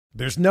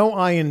There's no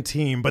I in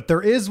team, but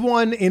there is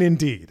one in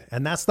Indeed,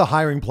 and that's the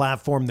hiring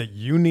platform that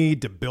you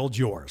need to build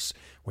yours.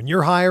 When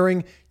you're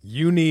hiring,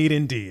 you need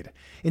Indeed.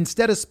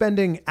 Instead of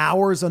spending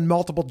hours on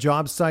multiple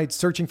job sites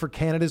searching for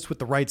candidates with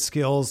the right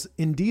skills,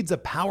 Indeed's a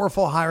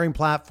powerful hiring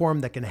platform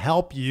that can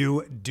help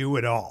you do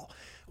it all.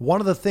 One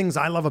of the things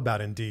I love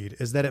about Indeed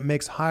is that it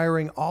makes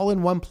hiring all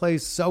in one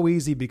place so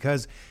easy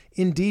because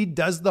Indeed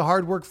does the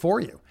hard work for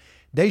you.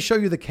 They show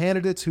you the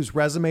candidates whose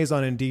resumes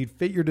on Indeed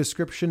fit your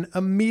description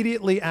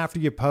immediately after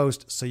you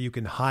post so you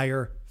can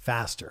hire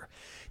faster.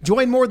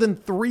 Join more than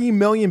 3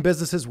 million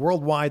businesses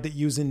worldwide that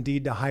use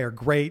Indeed to hire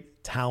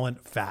great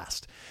talent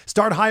fast.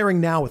 Start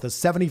hiring now with a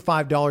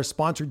 $75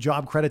 sponsored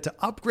job credit to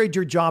upgrade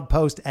your job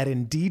post at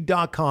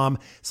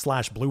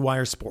Indeed.com/Blue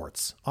Wire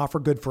Sports. Offer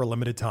good for a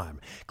limited time.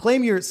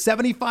 Claim your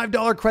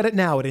 $75 credit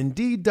now at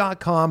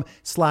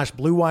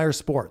Indeed.com/Blue Wire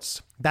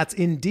Sports. That's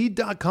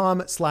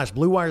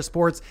Indeed.com/Blue Wire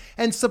Sports,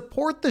 and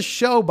support the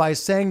show by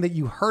saying that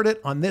you heard it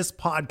on this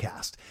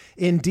podcast.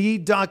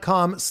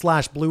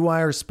 Indeed.com/Blue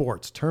Wire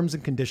Sports. Terms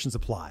and conditions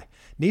apply.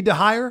 Need to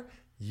hire?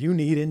 You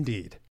need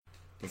Indeed.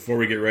 Before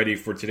we get ready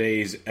for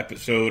today's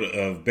episode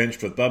of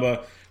Benched with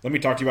Bubba, let me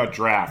talk to you about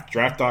Draft.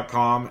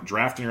 Draft.com,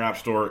 Draft in your app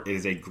store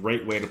is a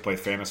great way to play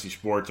fantasy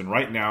sports. And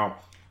right now,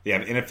 they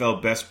have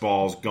NFL best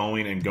balls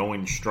going and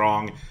going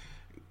strong.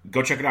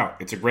 Go check it out.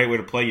 It's a great way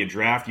to play. You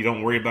draft. You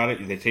don't worry about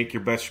it. They take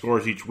your best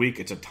scores each week.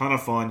 It's a ton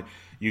of fun.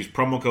 Use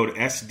promo code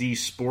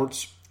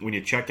SDSports when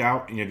you check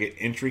out, and you'll get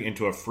entry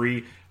into a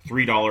free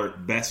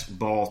 $3 best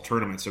ball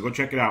tournament. So go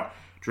check it out.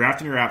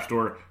 Draft in your app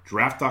store,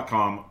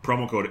 draft.com,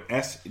 promo code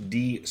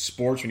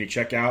SDSports when you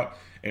check out,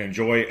 and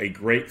enjoy a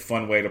great,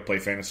 fun way to play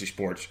fantasy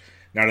sports.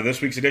 Now to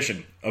this week's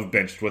edition of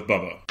Benched with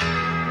Bubba.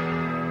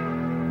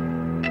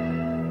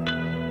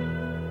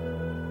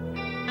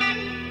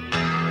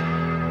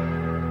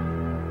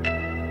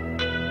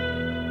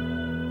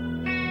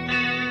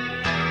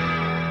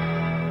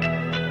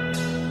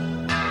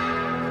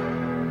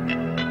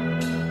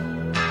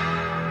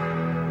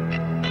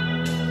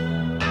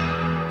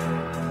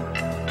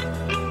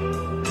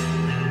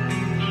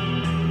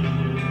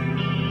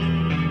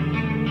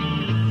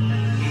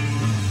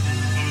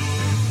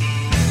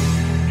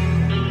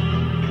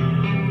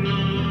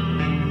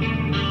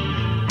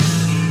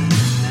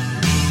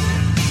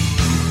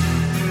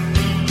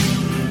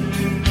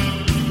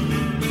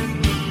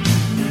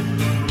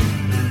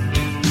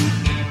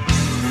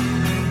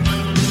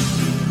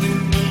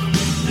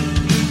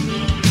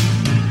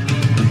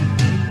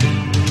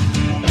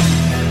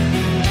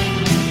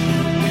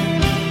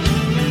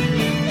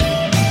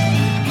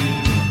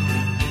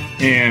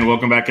 And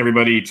welcome back,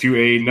 everybody,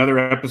 to another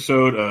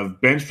episode of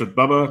Benched with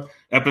Bubba,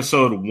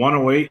 episode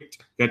 108.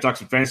 Got to talk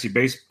some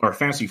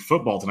fantasy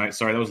football tonight.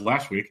 Sorry, that was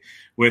last week.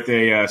 With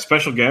a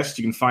special guest.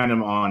 You can find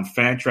him on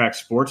Fantrax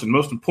Sports, and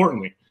most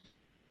importantly,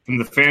 from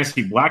the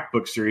Fantasy Black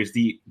Book series,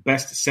 the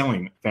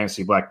best-selling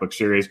Fantasy Black Book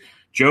series,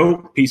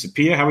 Joe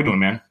Pisapia. How we doing,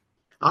 man?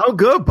 Oh,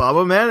 good,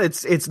 Bubba, man.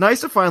 It's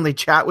nice to finally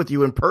chat with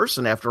you in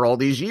person after all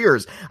these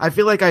years. I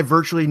feel like I've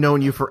virtually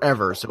known you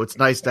forever, so it's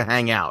nice to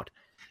hang out.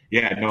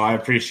 Yeah, no, I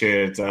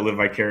appreciate it. I live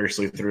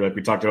vicariously through, like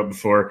we talked about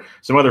before,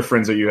 some other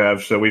friends that you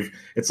have. So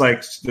it's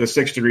like the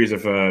 6 degrees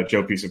of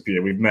Joe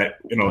Pisapia. We've met,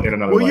 in another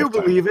lifetime. Will you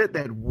believe it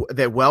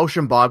that Welsh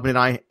and Bogman and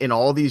I, in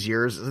all these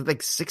years,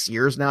 like 6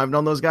 years now, I've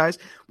known those guys.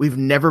 We've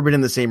never been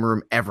in the same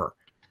room ever.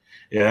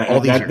 Yeah,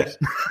 all these years.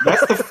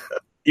 That's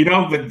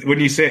but when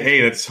you say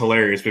A, that's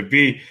hilarious. But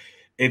B,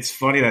 it's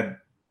funny that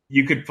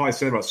you could probably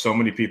say that about so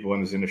many people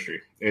in this industry.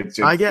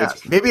 I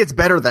guess. Maybe it's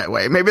better that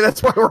way. Maybe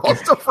that's why we're all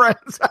still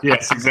friends.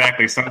 Yes,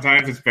 exactly.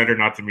 Sometimes it's better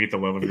not to meet the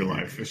love of your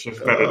life. It's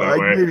just better that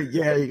way.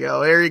 Yeah,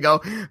 there you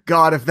go.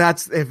 God, if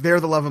they're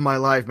the love of my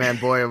life, man,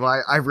 boy, have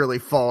I've really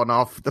fallen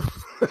off the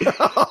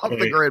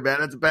the grid,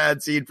 man. It's a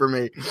bad seed for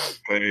me.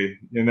 Hey,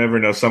 you never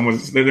know.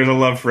 There's a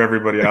love for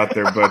everybody out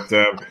there. But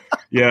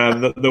yeah,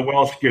 the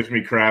Welsh gives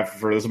me crap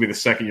for this will be the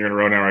second year in a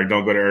row now I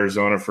don't go to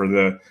Arizona for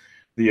the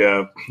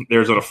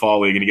Arizona Fall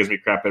League, and he gives me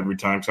crap every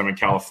time because I'm in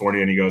California,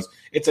 and he goes,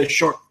 "It's a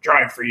short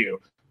drive for you."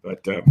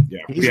 But yeah,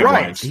 he's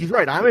right. Lives. He's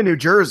right. I'm in New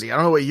Jersey. I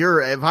don't know what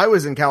if I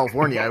was in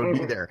California, I would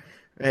be there.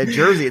 At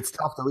Jersey, it's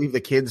tough to leave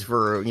the kids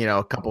for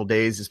a couple of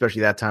days,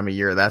 especially that time of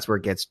year. That's where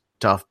it gets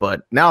tough.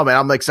 But now, man,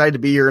 I'm excited to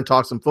be here and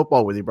talk some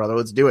football with you, brother.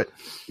 Let's do it.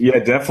 Yeah,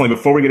 definitely.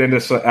 Before we get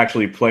into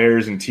actually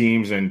players and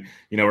teams, and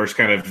we're just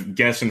kind of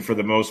guessing for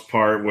the most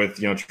part with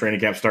training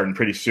camp starting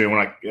pretty soon. We're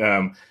like.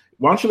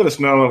 Why don't you let us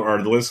know, or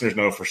the listeners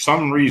know, for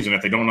some reason,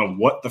 if they don't know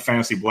what the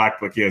Fantasy Black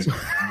Book is,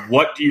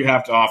 what do you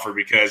have to offer?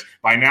 Because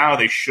by now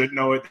they should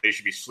know it. They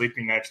should be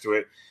sleeping next to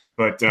it.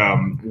 But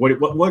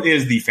what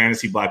is the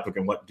Fantasy Black Book,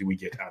 and what do we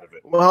get out of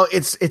it? Well,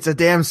 it's a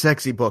damn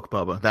sexy book,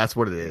 Bubba. That's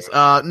what it is.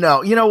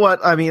 No, you know what?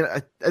 I mean,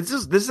 this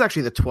is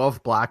actually the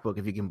 12th Black Book,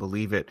 if you can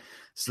believe it.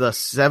 It's the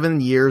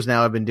 7 years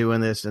now I've been doing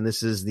this, and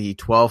this is the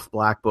 12th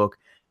Black Book.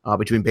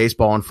 between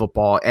baseball and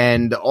football,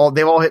 and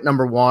they've all hit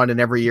number one,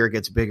 and every year it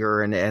gets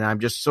bigger. And I'm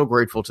just so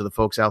grateful to the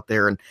folks out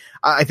there. And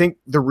I think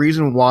the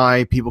reason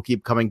why people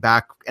keep coming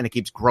back and it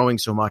keeps growing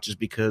so much is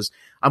because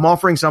I'm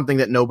offering something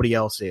that nobody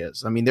else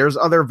is. I mean, there's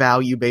other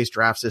value-based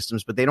draft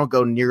systems, but they don't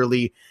go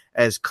nearly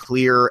as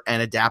clear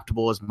and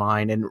adaptable as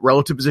mine. And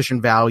relative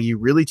position value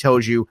really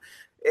tells you,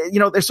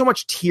 there's so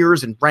much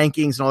tiers and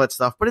rankings and all that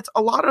stuff, but it's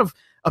a lot of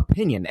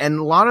opinion, and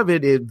a lot of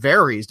it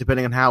varies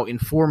depending on how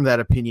informed that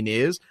opinion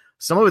is.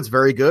 Some of it's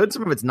very good,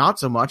 some of it's not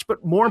so much,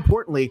 but more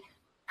importantly,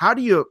 how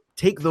do you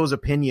take those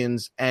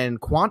opinions and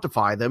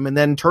quantify them and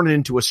then turn it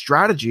into a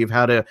strategy of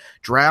how to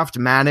draft,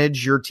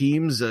 manage your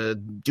teams,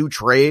 do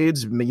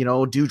trades,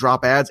 do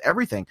drop ads,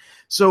 everything.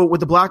 So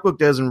what the Black Book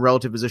does in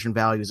relative position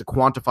value is it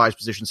quantifies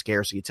position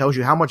scarcity. It tells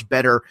you how much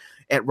better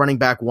at running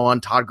back one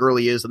Todd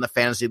Gurley is than the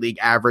fantasy league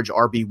average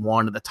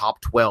RB1 in the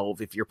top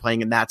 12 if you're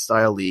playing in that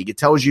style league. It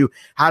tells you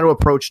how to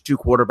approach 2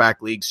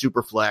 quarterback leagues,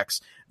 super flex,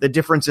 the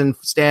difference in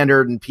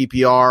standard and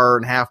PPR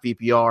and half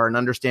PPR, and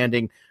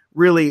understanding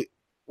really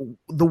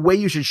the way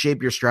you should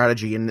shape your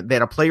strategy, and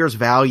that a player's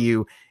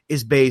value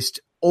is based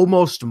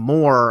almost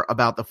more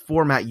about the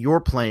format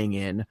you're playing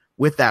in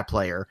with that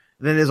player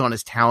than it is on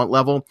his talent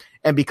level.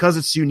 And because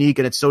it's unique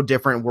and it's so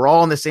different, we're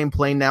all on the same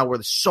plane now where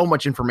there's so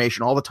much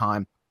information all the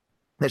time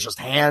that's just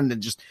hand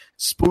and just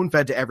spoon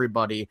fed to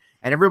everybody,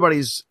 and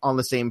everybody's on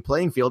the same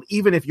playing field,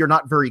 even if you're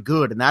not very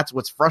good. And that's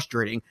what's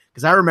frustrating,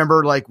 because I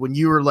remember when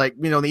you were the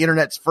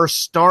internet first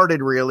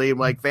started, really,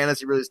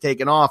 fantasy really was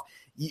taking off.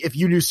 If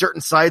you knew certain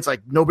sites,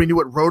 nobody knew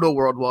what Roto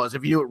World was.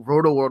 If you knew what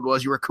Roto World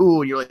was, you were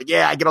cool. You're like,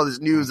 yeah, I get all this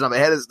news and I'm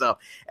ahead of stuff.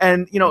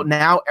 And,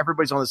 now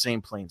everybody's on the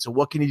same plane. So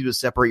what can you do to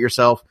separate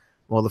yourself?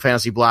 Well, the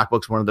Fantasy Black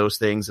Book's one of those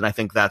things. And I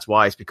think that's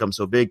why it's become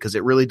so big, because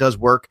it really does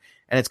work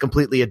and it's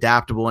completely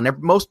adaptable. And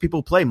most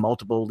people play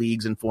multiple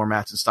leagues and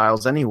formats and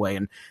styles anyway.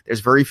 And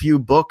there's very few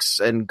books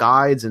and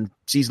guides and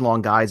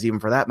season-long guides, even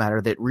for that matter,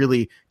 that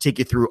really take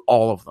you through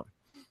all of them.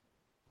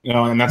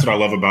 And that's what I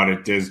love about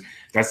it, is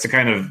that's the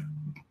kind of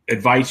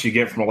advice you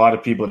get from a lot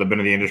of people that have been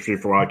in the industry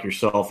for a while, like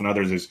yourself and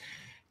others, is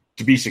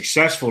to be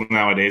successful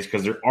nowadays,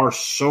 because there are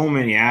so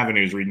many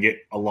avenues where you can get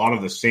a lot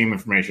of the same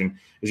information,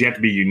 is you have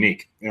to be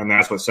unique. And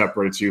that's what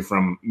separates you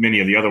from many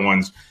of the other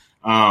ones.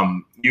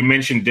 You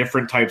mentioned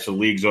different types of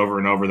leagues over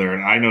and over there,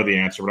 and I know the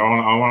answer, but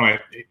I want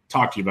to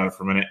talk to you about it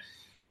for a minute.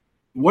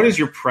 What is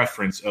your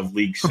preference of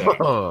league setting?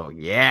 Oh,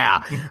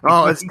 yeah.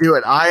 Oh, let's do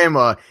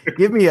it.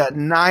 Give me a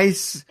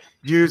nice,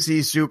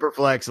 juicy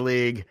Superflex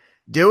league.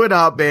 Do it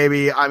up,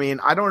 baby. I mean,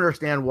 I don't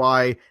understand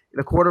why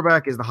the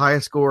quarterback is the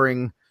highest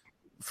scoring,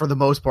 for the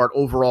most part,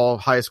 overall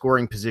highest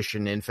scoring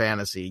position in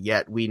fantasy,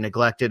 yet we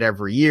neglect it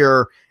every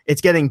year.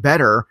 It's getting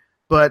better,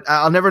 but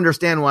I'll never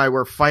understand why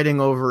we're fighting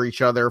over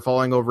each other,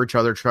 falling over each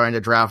other, trying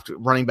to draft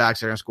running backs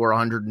that are going to score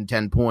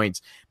 110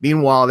 points.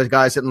 Meanwhile, there's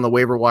guys sitting on the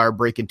waiver wire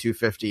breaking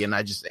 250, and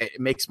it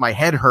makes my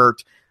head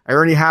hurt. I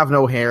already have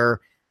no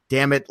hair.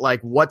 Damn it,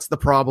 what's the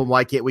problem?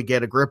 Why can't we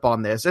get a grip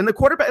on this? And the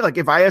quarterback,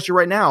 if I asked you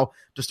right now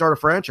to start a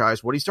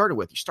franchise, what do you start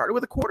with? You started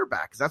with a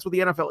quarterback, because that's what the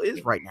NFL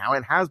is right now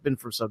and has been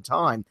for some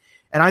time.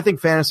 And I think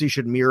fantasy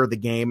should mirror the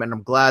game, and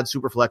I'm glad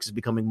Superflex is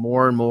becoming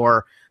more and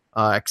more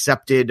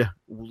accepted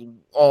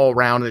all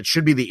around. It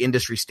should be the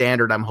industry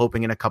standard, I'm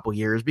hoping, in a couple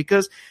years,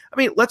 because,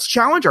 let's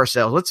challenge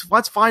ourselves.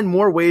 Let's find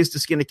more ways to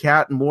skin a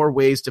cat and more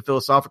ways to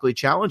philosophically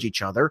challenge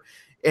each other.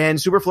 And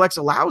Superflex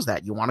allows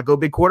that. You want to go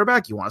big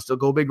quarterback, you want to still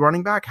go big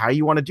running back, how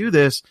you want to do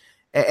this.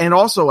 And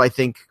also, I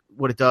think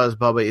what it does,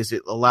 Bubba, is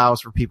it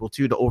allows for people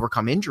to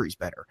overcome injuries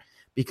better.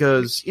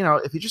 Because,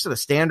 if you're just in a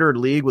standard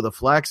league with a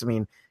flex,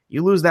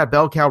 you lose that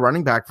bell cow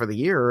running back for the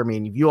year.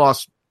 If you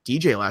lost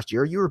DJ last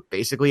year, you were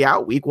basically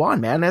out week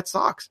one, man. That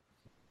sucks.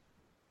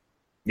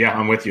 Yeah,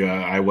 I'm with you.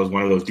 I was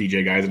one of those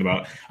DJ guys, and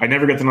I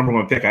never got the number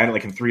one pick. I had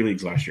it in 3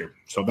 leagues last year,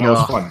 so that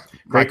was fun.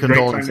 Great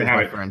condolences,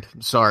 my friend.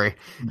 I'm sorry.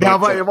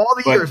 But of all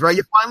the years, right?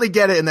 You finally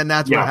get it, and then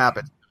that's what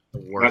happens.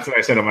 That's what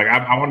I said. I'm like,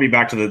 I want to be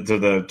back to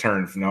the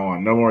turn from now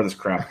on. No more of this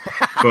crap.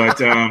 But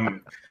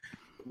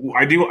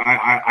I do.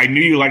 I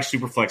knew you liked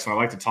Superflex, and I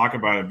like to talk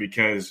about it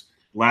because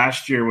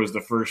last year was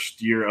the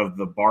first year of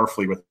the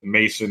Barfleet with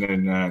Mason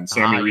and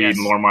Sammy Reed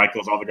and Lauren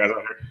Michaels, all the guys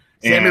out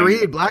here. Sammy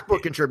Reed, Black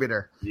Book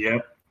contributor.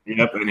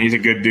 Yep, and he's a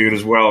good dude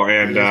as well.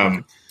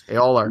 And they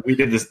all are. We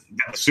did this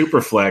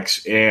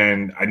Superflex,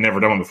 and I'd never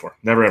done one before,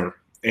 never ever.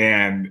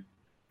 And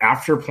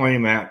after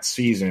playing that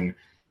season,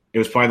 it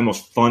was probably the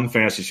most fun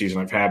fantasy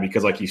season I've had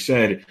because, like you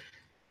said,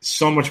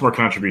 so much more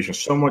contribution,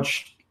 so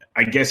much,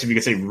 I guess if you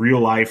could say, real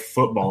life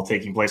football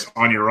taking place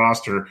on your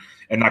roster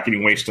and not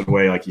getting wasted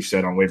away, like you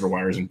said, on waiver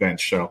wires and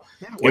bench. So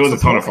it was a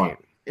ton of fun.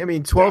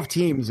 12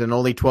 teams and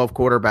only 12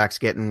 quarterbacks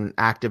getting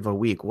active a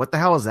week. What the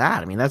hell is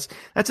that?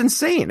 That's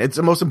insane. It's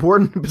the most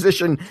important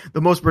position,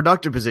 the most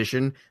productive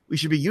position. We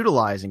should be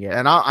utilizing it.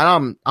 And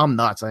I'm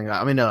nuts.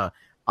 I'm in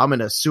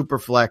a super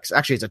flex.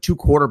 Actually, it's a 2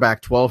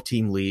 quarterback 12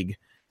 team league.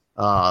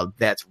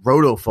 That's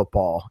roto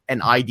football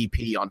and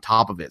IDP on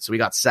top of it. So we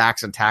got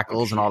sacks and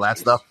tackles and all that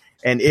stuff.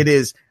 And it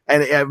is,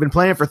 and I've been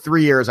playing it for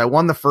 3 years. I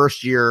won the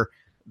first year.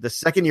 the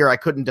second year I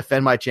couldn't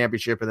defend my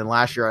championship, and then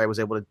last year I was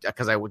able to,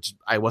 because I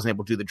wasn't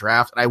able to do the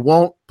draft. And I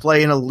won't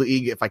play in a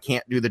league if I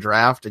can't do the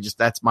draft.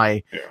 It's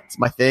my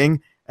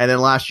thing. And then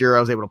last year I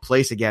was able to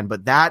place again.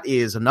 But that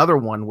is another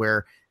one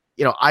where,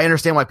 I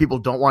understand why people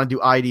don't want to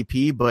do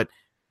IDP, but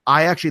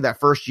I actually,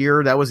 that first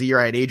year, that was the year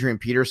I had Adrian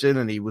Peterson,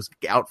 and he was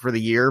out for the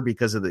year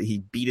because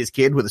he beat his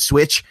kid with a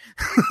switch.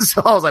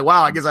 So I was like,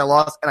 wow, I guess I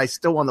lost, and I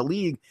still won the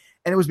league.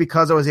 And it was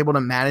because I was able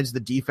to manage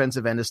the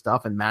defensive end of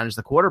stuff and manage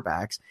the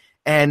quarterbacks.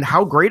 And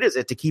how great is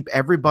it to keep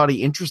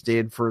everybody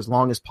interested for as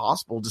long as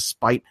possible,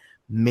 despite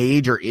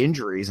major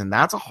injuries? And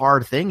that's a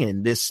hard thing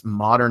in this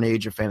modern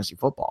age of fantasy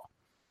football.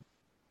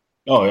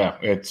 Oh, yeah.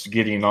 It's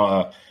getting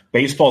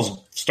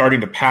baseball's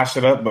starting to pass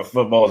it up, but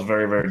football is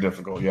very, very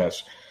difficult.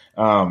 Yes.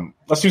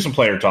 Let's do some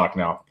player talk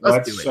now.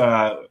 Let's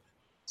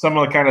some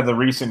of the kind of the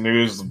recent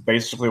news.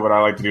 Basically, what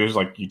I like to do is,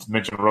 like you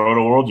mentioned,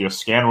 Roto World. You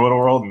scan Roto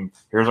World, and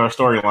here's our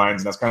storylines.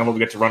 And that's kind of what we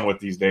get to run with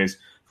these days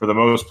for the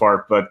most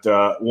part. But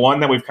one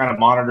that we've kind of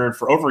monitored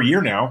for over a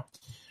year now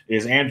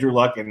is Andrew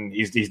Luck, and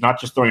he's not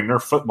just throwing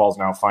Nerf footballs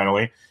now.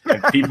 Finally,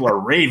 and people are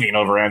raving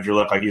over Andrew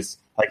Luck like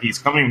he's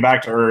coming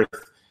back to earth.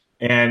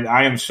 And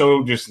I am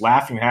so just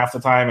laughing half the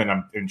time, and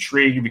I'm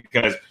intrigued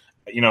because,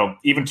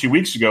 even 2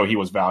 weeks ago he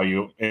was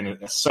value in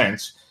a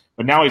sense,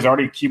 but now he's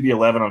already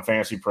QB11 on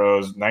Fantasy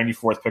Pros,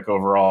 94th pick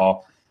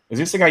overall. Is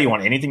this the guy you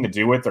want anything to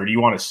do with, or do you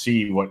want to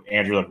see what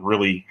Andrew Luck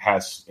really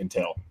has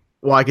entailed?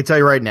 Well, I can tell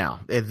you right now,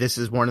 this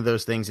is one of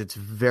those things. It's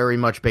very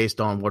much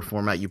based on what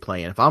format you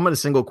play in. If I'm in a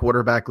single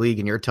quarterback league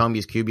and you're telling me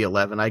he's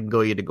QB11, I can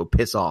go you to go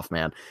piss off,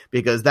 man,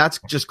 because that's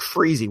just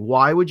crazy.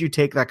 Why would you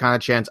take that kind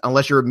of chance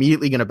unless you're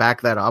immediately going to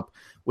back that up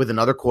with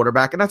another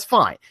quarterback? And that's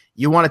fine.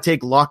 You want to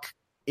take Luck,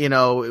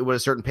 with a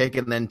certain pick,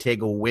 and then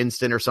take a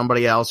Winston or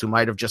somebody else who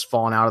might have just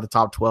fallen out of the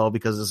top 12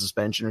 because of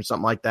suspension or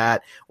something like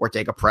that, or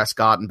take a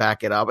Prescott and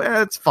back it up.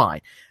 It's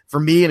fine. For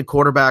me, in a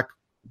quarterback,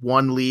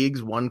 one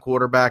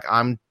quarterback,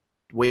 I'm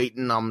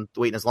waiting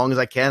as long as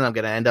I can. I'm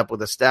going to end up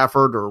with a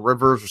Stafford or a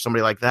Rivers or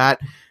somebody like that,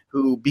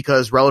 who,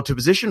 because relative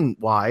position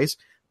wise,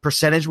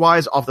 percentage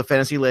wise off the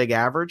fantasy league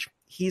average,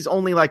 he's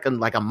only like a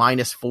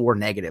 -4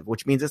 negative,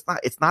 which means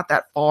it's not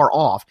that far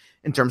off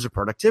in terms of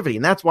productivity.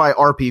 And that's why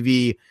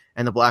RPV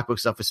and the Black Book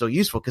stuff is so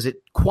useful, because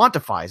it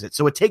quantifies it.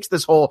 So it takes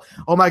this whole,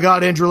 oh my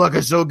God, Andrew Luck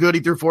is so good,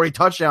 he threw 40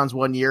 touchdowns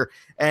one year,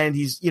 and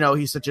he's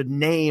such a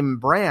name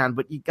brand,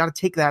 but you got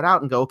to take that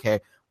out and go, okay,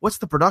 what's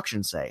the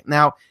production say?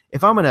 Now,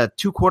 if I'm in a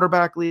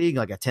 2-quarterback league,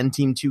 like a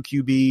 10-team 2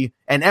 QB,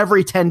 and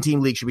every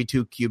 10-team league should be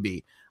 2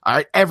 QB. All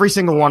right, every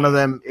single one of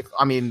them.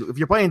 If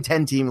you're playing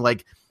 10-team,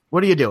 like,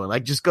 what are you doing?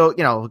 Like, just go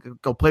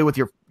play with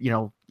your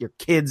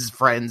kids'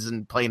 friends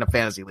and play in a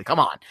fantasy league. Come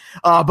on.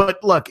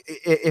 But look,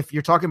 if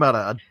you're talking about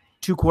a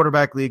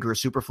 2-quarterback league or a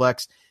super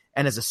flex,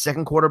 and as a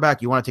second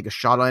quarterback, you want to take a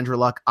shot on Andrew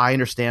Luck, I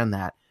understand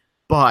that.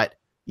 But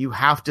you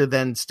have to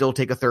then still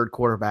take a third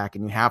quarterback,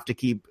 and you have to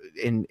keep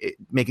in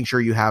making sure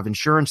you have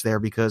insurance there,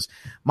 because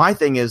my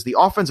thing is the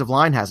offensive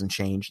line hasn't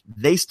changed.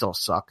 They still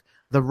suck.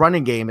 The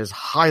running game is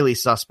highly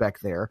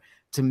suspect there.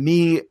 To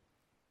me,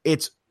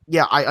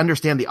 I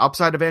understand the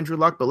upside of Andrew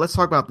Luck, but let's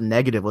talk about the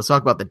negative. Let's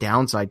talk about the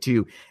downside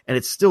too. And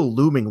it's still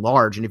looming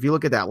large. And if you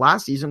look at that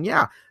last season,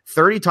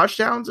 30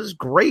 touchdowns is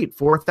great.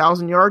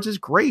 4,000 yards is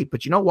great.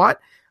 But you know what?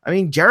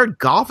 Jared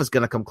Goff is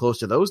going to come close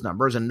to those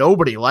numbers, and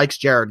nobody likes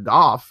Jared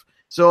Goff.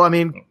 So,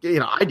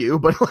 I do,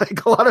 but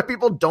like a lot of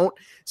people don't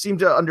seem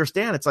to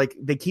understand. It's like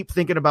they keep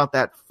thinking about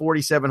that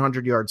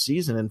 4,700-yard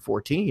season in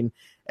 14,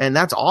 and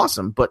that's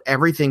awesome, but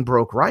everything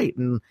broke right.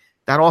 And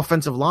that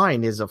offensive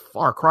line is a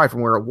far cry from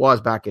where it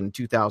was back in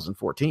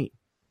 2014.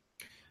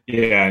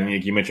 Yeah,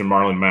 and you mentioned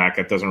Marlon Mack.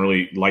 That doesn't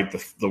really light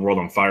the world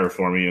on fire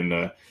for me.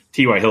 And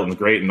T.Y. Hilton's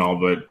great and all,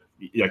 but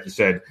like you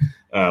said,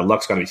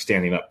 Luck's got to be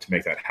standing up to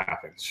make that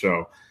happen.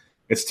 So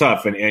it's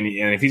tough. And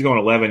if he's going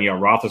 11,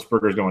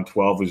 Roethlisberger's going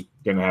 12, who's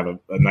going to have a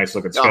nice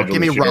look at schedule.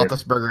 Give me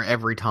Roethlisberger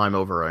every time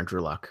over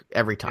Andrew Luck.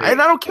 Every time.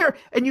 And I don't care.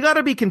 And you got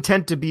to be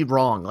content to be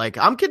wrong. Like,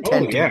 I'm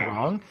content to be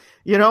wrong.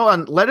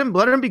 And let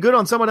him be good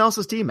on someone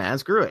else's team, man.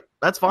 Screw it.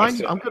 That's fine.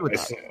 I'm good with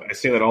that. I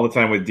say that all the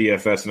time with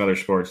DFS and other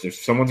sports. If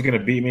someone's going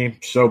to beat me,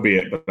 so be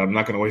it. But I'm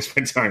not going to waste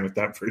my time with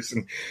that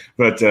person.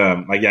 But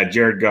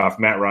Jared Goff,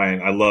 Matt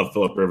Ryan. I love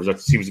Phillip Rivers.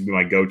 That seems to be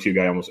my go-to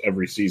guy almost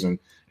every season.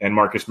 And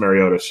Marcus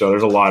Mariota. So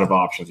there's a lot of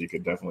options you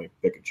could definitely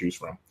pick and choose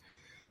from.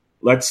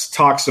 Let's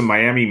talk some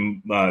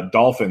Miami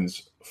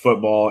Dolphins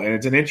football. And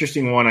it's an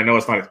interesting one. I know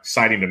it's not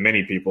exciting to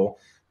many people.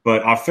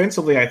 But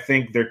offensively, I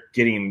think they're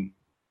getting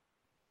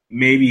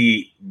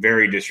maybe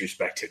very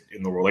disrespected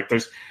in the world. Like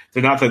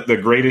they're not the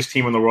greatest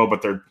team in the world,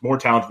 but they're more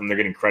talented than they're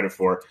getting credit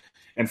for.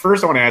 And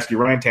first I want to ask you,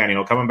 Ryan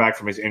Tannehill, coming back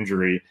from his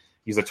injury,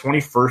 he's the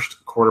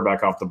 21st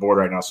quarterback off the board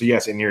right now. So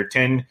yes, in your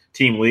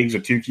 10-team leagues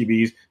with 2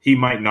 QBs, he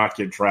might not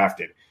get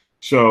drafted.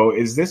 So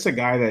is this a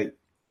guy that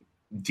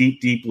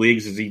deep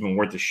leagues is even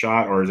worth a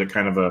shot, or is it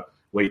kind of a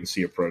wait and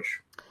see approach?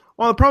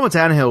 Well, the problem with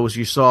Tannehill was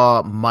you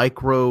saw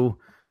micro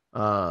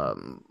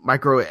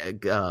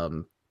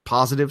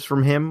positives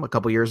from him a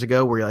couple years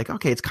ago where you're like,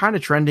 okay, it's kind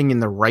of trending in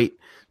the right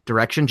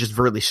direction, just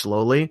really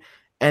slowly.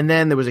 And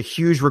then there was a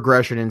huge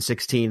regression in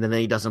 16, and then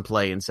he doesn't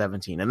play in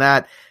 17. And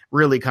that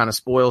really kind of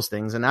spoils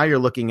things. And now you're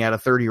looking at a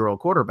 30-year-old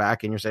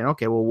quarterback, and you're saying,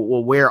 okay,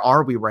 well, where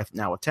are we right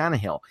now with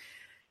Tannehill?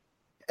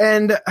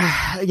 And,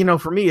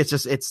 for me,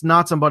 it's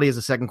not somebody as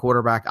a second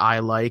quarterback I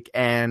like.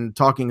 And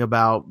talking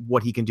about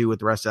what he can do with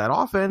the rest of that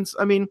offense,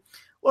 I mean,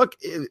 look,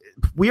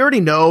 we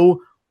already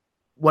know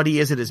what he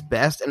is at his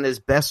best. And his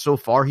best so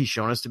far, he's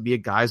shown us to be a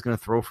guy who's going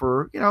to throw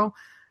for,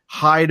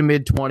 high to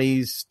mid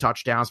 20s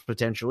touchdowns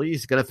potentially.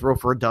 He's going to throw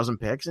for a dozen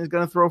picks, and he's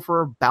going to throw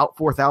for about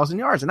 4,000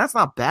 yards. And that's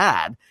not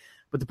bad.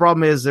 But the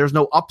problem is there's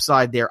no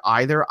upside there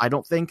either, I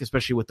don't think,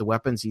 especially with the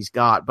weapons he's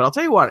got. But I'll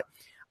tell you what,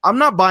 I'm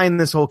not buying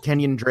this whole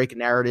Kenyon Drake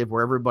narrative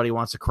where everybody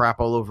wants to crap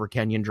all over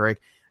Kenyon Drake.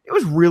 It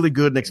was really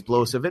good and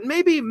explosive. And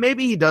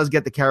maybe he does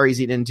get the carries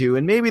he'd into.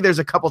 And maybe there's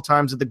a couple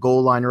times at the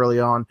goal line early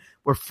on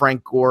where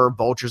Frank Gore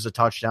vultures a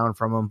touchdown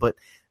from him. But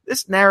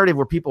this narrative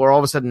where people are all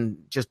of a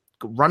sudden just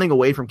running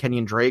away from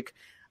Kenyon Drake,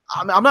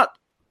 I'm not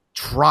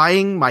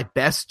trying my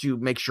best to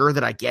make sure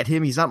that I get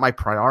him. He's not my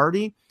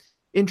priority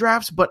in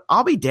drafts, but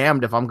I'll be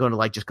damned if I'm going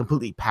to just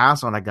completely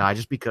pass on a guy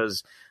just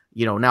because,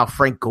 now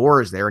Frank Gore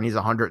is there and he's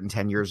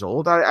 110 years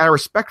old. I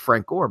respect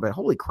Frank Gore, but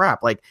holy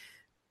crap.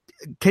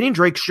 Kenyon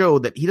Drake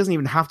showed that he doesn't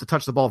even have to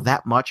touch the ball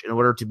that much in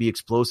order to be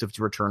explosive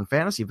to return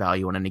fantasy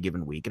value on any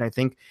given week. And I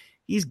think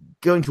he's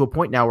going to a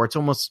point now where it's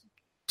almost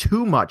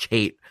too much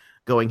hate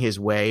going his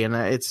way. And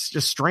it's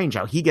just strange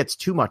how he gets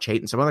too much hate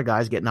and some other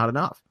guys get not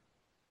enough.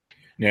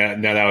 Yeah,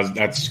 no,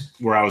 that's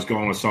where I was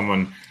going with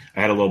someone.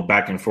 I had a little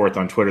back and forth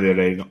on Twitter the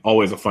other day.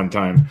 Always a fun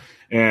time.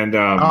 And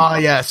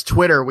yes,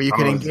 Twitter, where you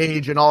can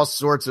engage in all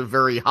sorts of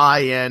very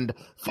high-end,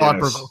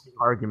 thought-provoking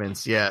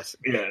arguments. Yes.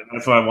 Yeah,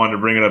 that's why I wanted to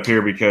bring it up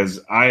here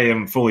because I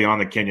am fully on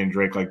the Kenyon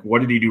Drake.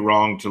 What did he do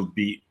wrong to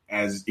be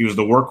as he was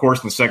the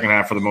workhorse in the second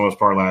half for the most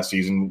part last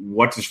season?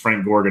 What is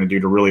Frank Gore going to do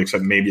to really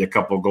accept maybe a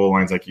couple of goal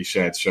lines, like you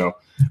said? So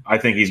I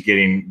think he's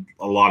getting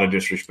a lot of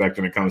disrespect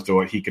when it comes to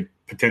what he could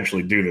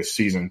potentially do this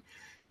season.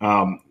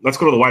 Let's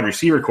go to the wide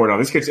receiver core now.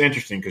 This gets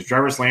interesting because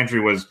Jarvis Landry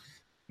was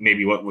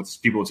maybe what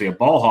people would say a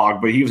ball hog,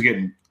 but he's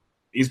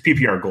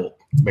PPR gold,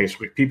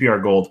 basically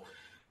PPR gold,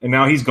 and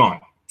now he's gone.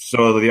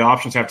 So the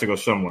options have to go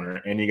somewhere.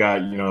 And you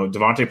got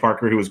Devontae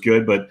Parker, who was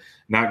good but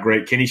not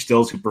great. Kenny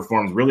Stills, who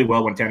performs really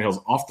well when Tannehill's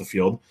off the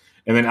field,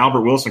 and then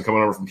Albert Wilson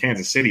coming over from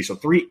Kansas City. So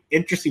three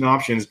interesting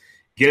options.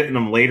 Getting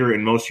them later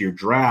in most of your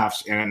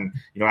drafts, and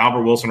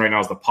Albert Wilson right now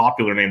is the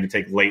popular name to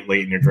take late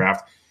in your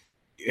draft.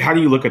 How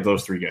do you look at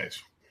those three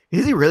guys?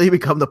 Has he really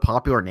become the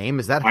popular name?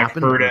 Has that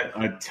happened? I've heard it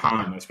a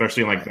ton,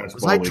 especially in that's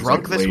was I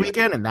drunk this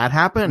weekend and that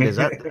happened? Did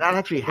that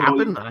actually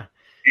happen?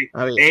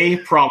 Probably.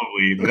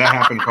 That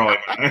happened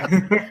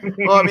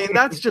probably. Well, I mean,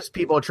 that's just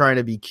people trying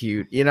to be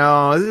cute. This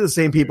is the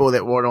same people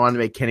that wanted to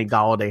make Kenny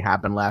Golladay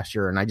happen last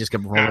year, and I just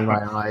kept rolling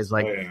my eyes.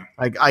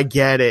 I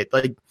get it.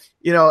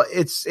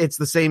 It's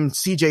the same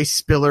CJ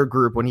Spiller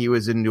group when he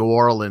was in New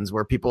Orleans,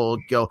 where people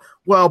go,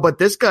 well, but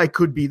this guy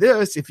could be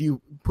this if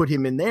you put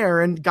him in there,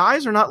 and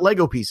guys are not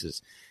Lego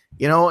pieces.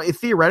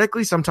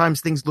 Theoretically,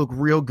 sometimes things look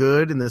real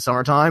good in the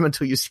summertime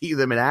until you see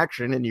them in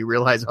action and you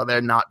realize,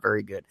 they're not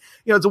very good.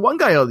 The one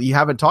guy you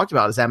haven't talked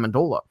about is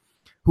Amendola,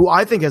 who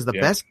I think has the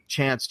best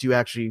chance to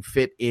actually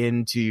fit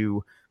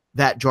into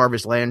that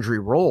Jarvis Landry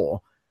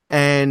role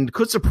and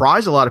could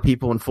surprise a lot of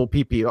people in full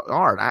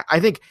PPR. I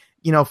think,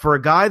 for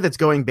a guy that's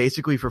going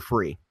basically for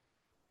free,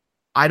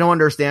 I don't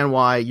understand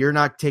why you're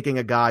not taking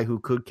a guy who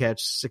could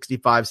catch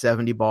 65,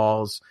 70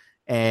 balls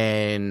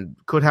and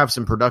could have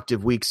some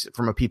productive weeks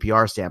from a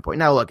PPR standpoint.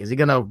 Now, look, is he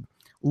going to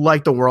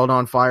light the world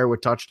on fire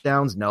with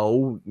touchdowns?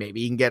 No.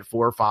 Maybe he can get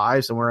 4 or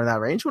 5, somewhere in that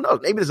range. Who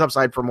knows? Maybe there's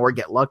upside for more,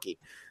 get lucky.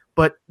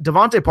 But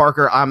Devontae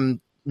Parker, I'm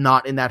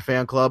not in that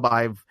fan club.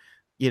 I've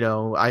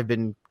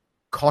been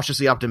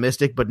cautiously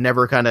optimistic, but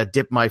never kind of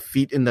dipped my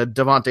feet in the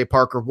Devontae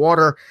Parker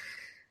water.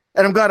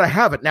 And I'm glad I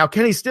have it. Now,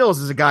 Kenny Stills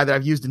is a guy that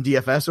I've used in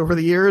DFS over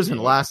the years.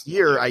 And last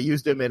year I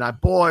used him,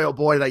 and boy,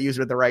 did I use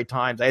him at the right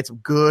times. I had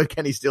some good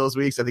Kenny Stills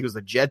weeks. I think it was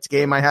the Jets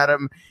game I had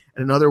him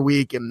in another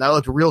week. And that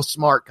looked real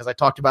smart because I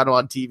talked about him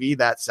on TV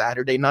that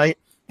Saturday night.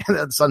 And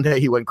then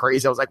Sunday he went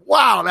crazy. I was like,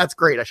 wow, that's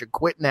great. I should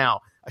quit now.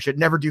 I should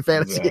never do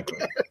fantasy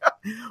again.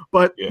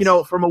 But,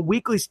 from a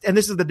weekly – and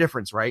this is the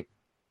difference, right?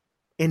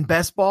 In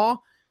best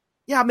ball,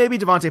 maybe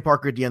Devontae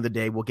Parker at the end of the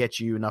day will get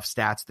you enough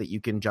stats that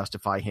you can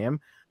justify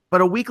him. But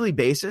a weekly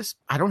basis,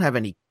 I don't have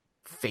any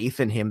faith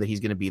in him that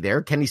he's going to be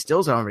there. Kenny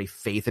Stills, I don't have any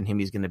faith in him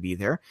he's going to be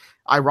there.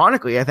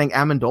 Ironically, I think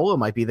Amendola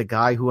might be the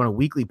guy who on a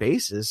weekly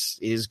basis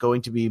is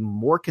going to be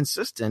more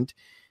consistent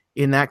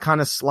in that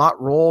kind of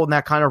slot role and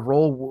that kind of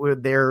role where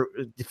they're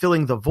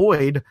filling the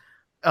void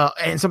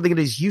and something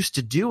that he's used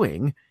to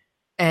doing.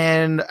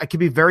 And it can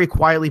be very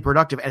quietly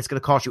productive, and it's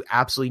going to cost you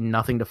absolutely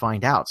nothing to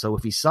find out. So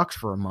if he sucks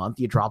for a month,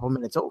 you drop him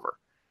and it's over.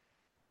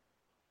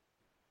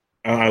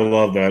 I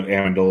love that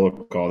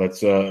Amendola call.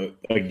 That's,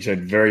 like you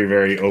said, very,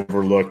 very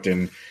overlooked.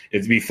 And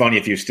it'd be funny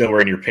if he was still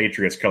wearing your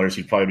Patriots colors,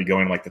 he'd probably be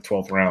going like the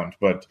 12th round.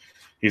 But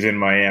he's in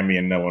Miami,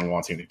 and no one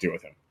wants anything to do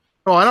with him.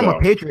 Oh, and I'm So,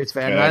 a Patriots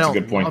fan. yeah, And I that's a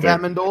don't good point love there.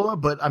 Amendola,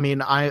 but I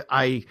mean,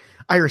 I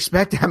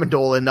respect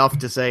Amendola enough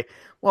to say,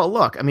 well,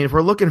 look, I mean, if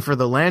we're looking for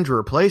the Landry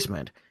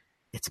replacement,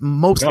 it's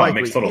most No, it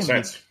likely makes total him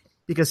sense.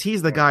 because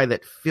he's the guy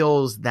that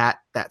fills that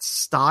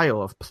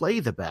style of play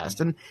the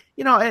best. And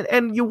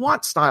and you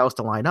want styles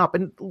to line up,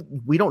 and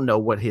we don't know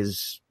what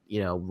his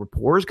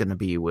rapport is going to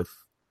be with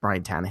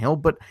Brian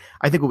Tannehill, but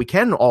I think what we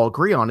can all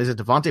agree on is that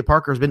Devontae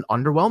Parker has been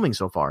underwhelming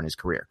so far in his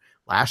career.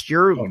 Last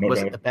year, Oh, no was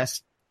doubt. it the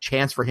best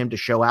chance for him to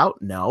show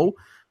out? No.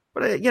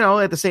 But,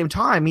 at the same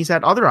time, he's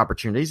had other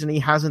opportunities and he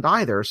hasn't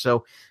either.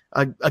 So,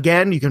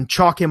 again, you can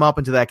chalk him up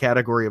into that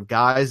category of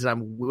guys that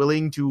I'm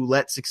willing to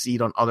let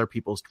succeed on other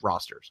people's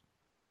rosters.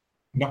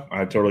 No,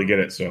 I totally get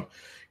it. So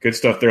good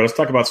stuff there. Let's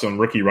talk about some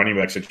rookie running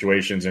back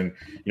situations. And,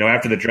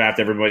 after the draft,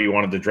 everybody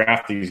wanted to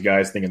draft these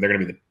guys thinking they're going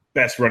to be the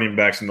best running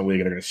backs in the league.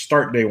 And they're going to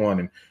start day one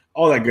and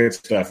all that good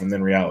stuff. And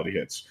then reality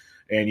hits.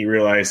 And you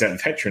realize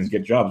that veterans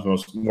get jobs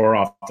more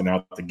often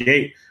out the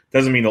gate.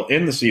 Doesn't mean they'll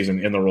end the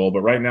season in the role,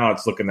 but right now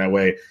it's looking that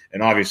way.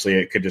 And obviously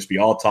it could just be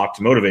all talk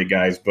to motivate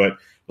guys. But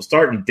we'll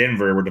start in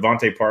Denver, where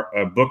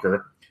Devontae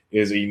Booker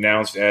is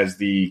announced as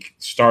the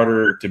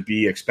starter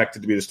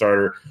expected to be the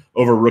starter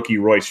over rookie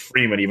Royce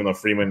Freeman, even though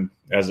Freeman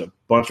has a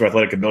bunch of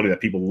athletic ability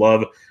that people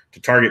love to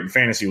target in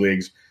fantasy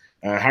leagues.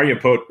 How are you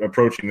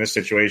approaching this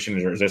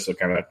situation? Or is this a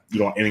kind of, you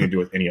don't want anything to do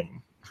with any of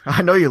them?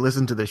 I know you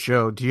listen to the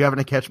show. Do you happen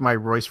to catch my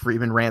Royce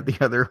Freeman rant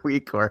the other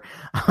week? Or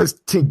I was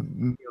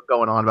going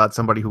on about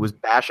somebody who was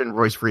bashing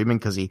Royce Freeman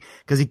because he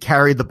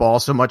carried the ball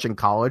so much in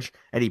college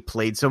and he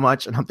played so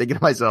much. And I'm thinking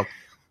to myself,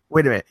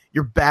 wait a minute,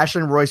 you're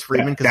bashing Royce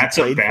Freeman because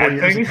he played 4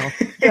 years in college?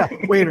 Yeah,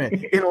 wait a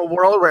minute. In a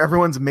world where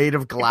everyone's made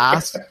of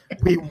glass,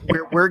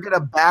 we're gonna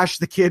bash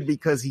the kid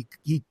because he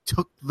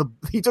took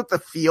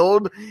the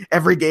field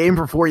every game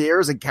for 4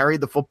 years and carried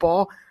the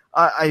football.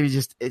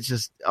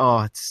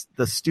 It's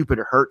the stupid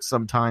hurt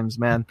sometimes,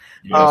 man.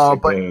 Yes,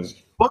 but is.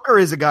 Booker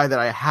is a guy that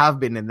I have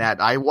been in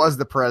that. I was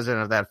the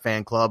president of that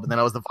fan club, and then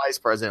I was the vice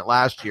president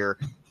last year.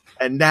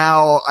 And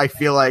now I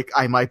feel like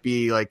I might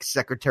be like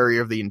Secretary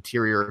of the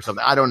Interior or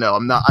something. I don't know.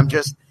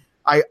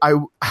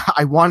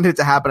 I wanted it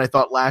to happen. I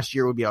thought last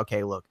year would be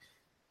okay. Look,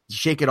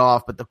 shake it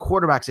off. But the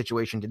quarterback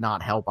situation did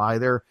not help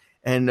either.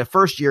 And the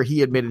first year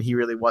he admitted he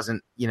really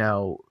wasn't,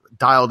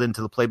 dialed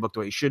into the playbook the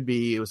way he should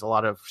be. It was a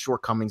lot of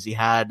shortcomings he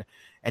had,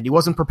 and he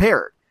wasn't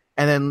prepared.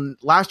 And then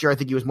last year, I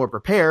think he was more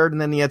prepared,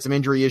 and then he had some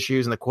injury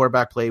issues, and the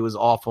quarterback play was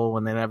awful,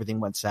 and then everything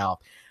went south.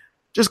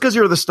 Just because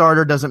you're the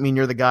starter doesn't mean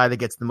you're the guy that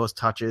gets the most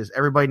touches.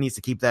 Everybody needs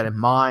to keep that in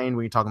mind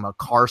when you're talking about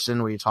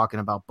Carson, when you're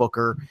talking about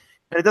Booker.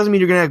 And it doesn't mean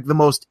you're going to have the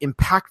most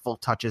impactful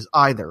touches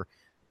either.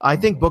 I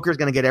think Booker's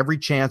going to get every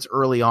chance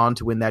early on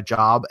to win that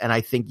job, and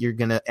I think you're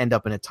going to end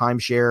up in a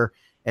timeshare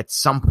at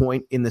some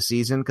point in the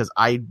season because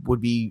I'd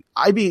be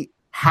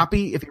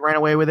happy if he ran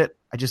away with it.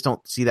 I just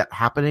don't see that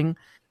happening.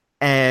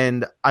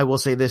 And I will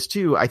say this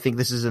too. I think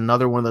this is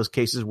another one of those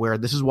cases where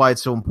this is why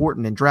it's so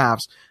important in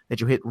drafts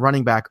that you hit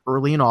running back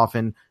early and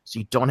often so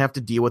you don't have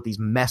to deal with these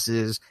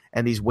messes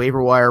and these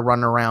waiver wire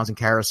running arounds and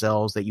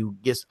carousels that you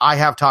just, I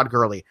have Todd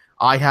Gurley.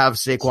 I have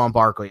Saquon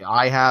Barkley.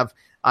 I have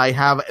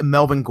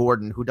Melvin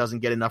Gordon, who doesn't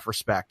get enough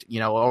respect,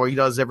 or he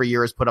does every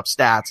year is put up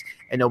stats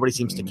and nobody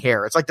seems to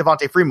care. It's like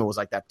Devontae Freeman was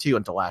like that too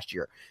until last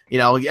year.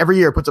 Every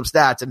year puts up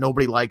stats and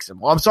nobody likes him.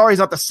 Well, I'm sorry he's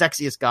not the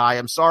sexiest guy.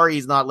 I'm sorry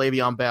he's not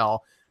Le'Veon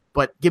Bell,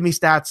 but give me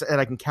stats that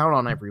I can count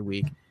on every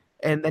week.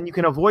 And then you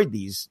can avoid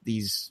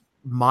these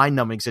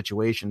mind-numbing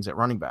situations at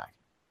running back.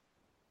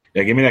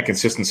 Yeah, give me that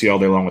consistency all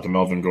day long with the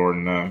Melvin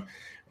Gordon.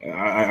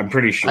 I'm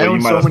pretty sure I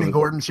own so many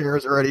Gordon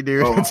shares already,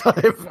 dude. Oh,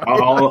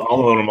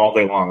 I'll own them all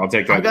day long. I'll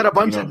take that. I got a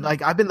bunch of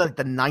I've been like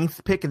the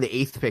 9th pick and the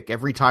 8th pick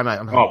every time.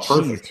 I'm like,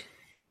 perfect.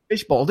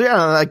 Fishbowl, dude.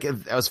 Like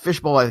I was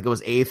Fishbowl. I think it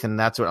was 8th, and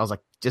that's what I was like.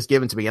 Just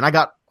give it to me. And I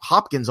got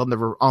Hopkins on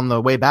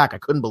the way back. I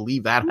couldn't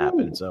believe that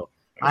happened. So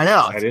I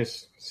know that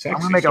is sexy.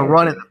 I'm gonna make a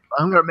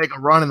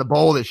run in the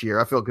bowl this year.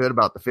 I feel good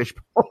about the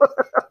Fishbowl.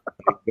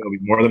 It'll be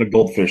more than a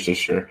goldfish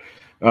this year.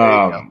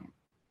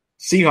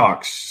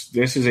 Seahawks.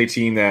 This is a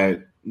team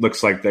that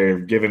looks like they're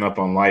giving up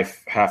on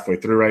life halfway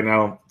through right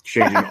now,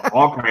 changing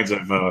all kinds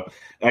of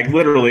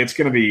literally it's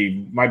going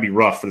to might be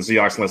rough for the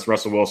Seahawks unless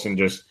Russell Wilson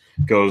just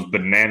goes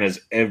bananas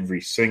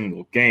every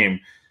single game.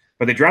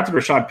 But they drafted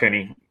Rashad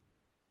Penny,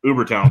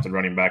 uber talented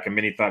running back, and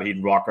many thought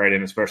he'd walk right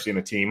in, especially in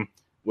a team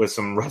with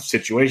some rough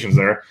situations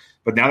there.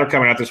 But now they're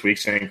coming out this week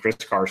saying Chris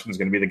Carson is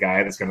going to be the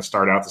guy that's going to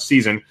start out the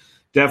season.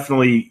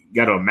 Definitely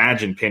got to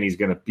imagine Penny's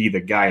going to be the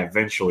guy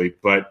eventually.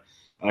 But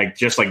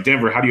just like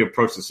Denver, how do you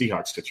approach the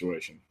Seahawks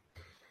situation?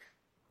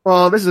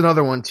 Well, this is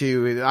another one,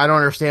 too. I don't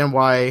understand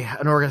why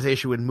an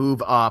organization would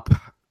move up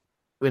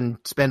and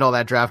spend all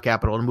that draft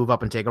capital to move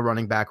up and take a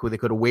running back who they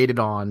could have waited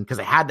on because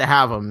they had to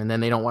have him, and then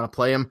they don't want to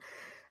play him.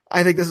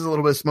 I think this is a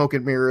little bit of smoke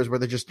and mirrors where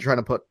they're just trying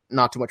to put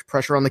not too much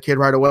pressure on the kid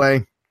right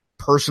away.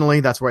 Personally,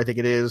 that's where I think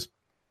it is.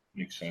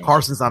 Makes sense.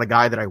 Carson's not a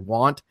guy that I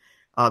want.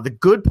 The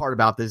good part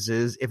about this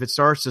is if it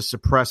starts to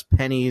suppress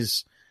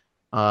Penny's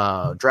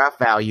draft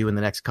value in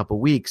the next couple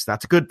of weeks,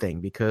 that's a good thing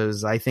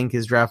because I think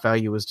his draft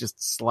value was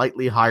just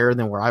slightly higher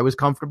than where I was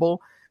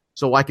comfortable.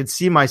 So I could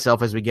see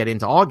myself as we get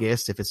into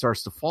August, if it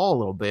starts to fall a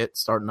little bit,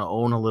 starting to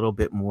own a little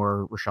bit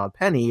more Rashad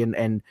Penny,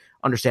 and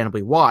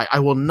understandably why. I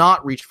will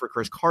not reach for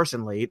Chris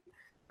Carson late.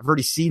 I've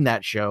already seen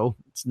that show.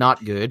 It's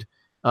not good.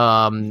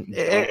 Johnny's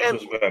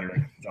was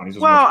better.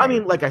 I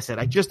mean, like I said,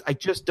 I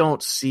just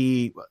don't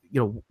see,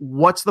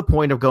 what's the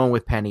point of going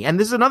with Penny? And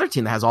this is another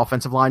team that has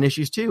offensive line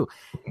issues too.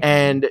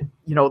 And,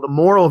 the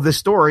moral of this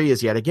story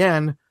is, yet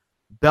again,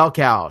 bell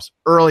cows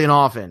early and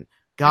often,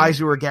 guys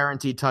who are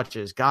guaranteed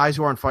touches, guys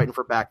who aren't fighting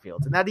for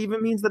backfields. And that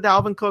even means the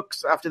Dalvin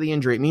Cooks after the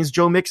injury. It means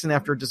Joe Mixon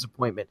after a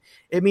disappointment.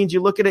 It means you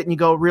look at it and you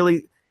go,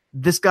 really,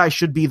 this guy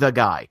should be the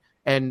guy.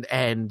 And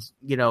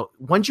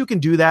once you can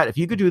do that, if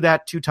you could do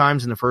that 2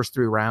 times in the first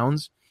 3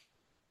 rounds,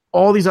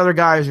 all these other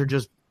guys are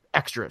just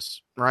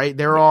extras, right?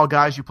 They're all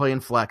guys you play in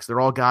flex.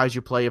 They're all guys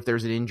you play if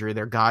there's an injury.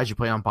 They're guys you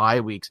play on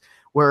bye weeks.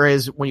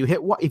 Whereas when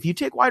if you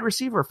take wide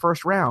receiver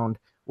first round,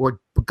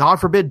 or God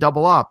forbid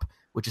double up,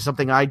 which is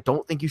something I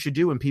don't think you should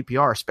do in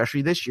PPR,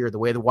 especially this year, the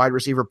way the wide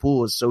receiver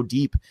pool is so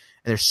deep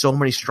and there's so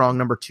many strong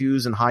number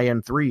 2s and high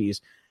end 3s.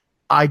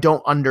 I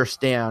don't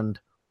understand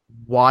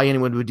why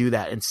anyone would do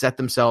that and set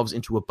themselves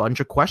into a bunch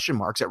of question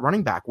marks at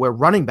running back, where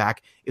running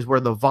back is where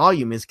the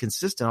volume is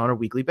consistent on a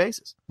weekly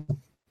basis.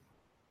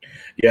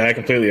 Yeah, I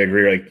completely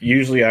agree. Like,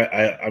 usually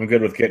I'm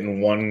good with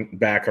getting one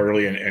back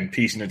early and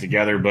piecing it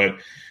together, but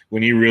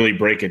when you really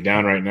break it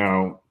down right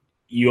now,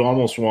 you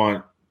almost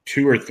want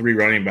 2 or 3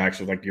 running backs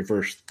with like your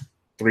first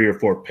 3 or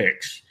 4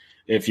 picks.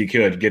 If you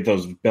could get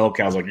those bell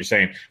cows, like you're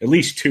saying, at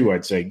least 2,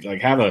 I'd say,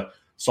 like have a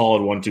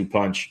solid 1-2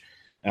 punch.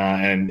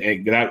 And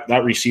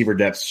that receiver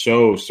depth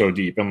so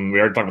deep. And we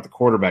already talked about the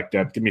quarterback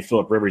depth. Give me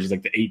Phillip Rivers. He's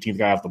like the 18th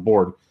guy off the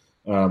board.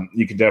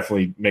 You could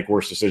definitely make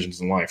worse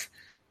decisions in life.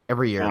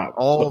 Every year.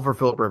 All over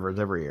Phillip Rivers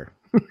every year.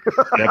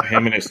 Yep,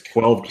 him and his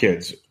 12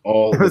 kids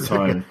all the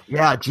time.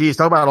 Yeah, geez.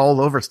 Talk about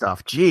all over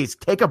stuff. Geez,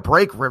 take a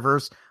break,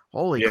 Rivers.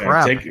 Holy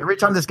crap. Every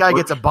time this guy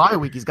gets a bye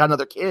week, he's got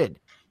another kid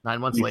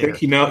 9 months later.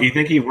 You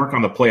think he'd work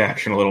on the play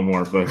action a little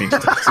more, but he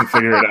just doesn't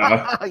figure it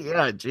out.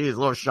 Yeah, geez. A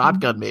little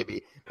shotgun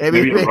maybe.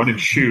 Maybe a run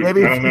and shoot. I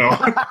don't know.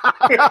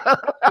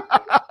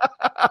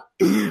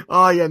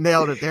 Oh, yeah,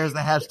 nailed it. There's the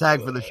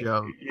hashtag for the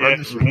show.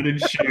 Run and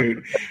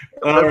shoot.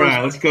 All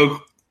right, let's go.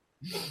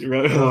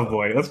 Oh,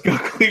 boy. Let's go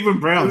Cleveland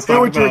Browns. You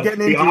knew what you were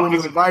getting into when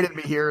you invited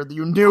me here.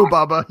 You knew,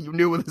 Bubba. You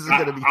knew what this is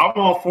going to be. I'm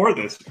all for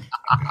this.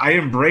 I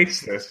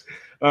embrace this.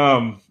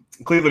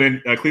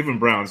 Cleveland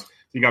Browns.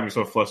 You got me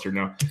so flustered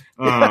now.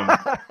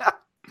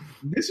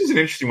 This is an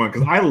interesting one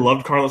because I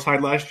loved Carlos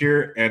Hyde last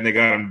year, and they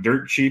got him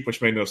dirt cheap,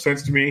 which made no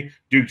sense to me.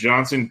 Duke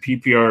Johnson,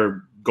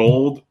 PPR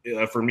gold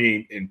for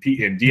me in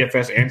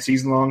DFS and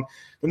season long.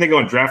 Then they go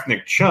and draft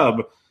Nick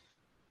Chubb.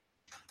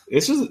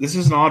 This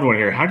is an odd one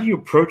here. How do you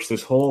approach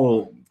this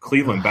whole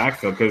Cleveland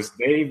backfield? Because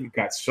they've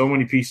got so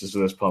many pieces to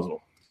this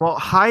puzzle. Well,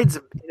 Hyde's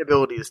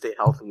inability to stay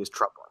healthy is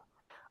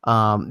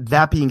troubling.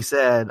 That being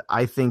said,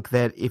 I think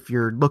that if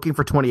you're looking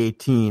for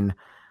 2018,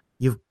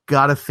 you've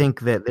got to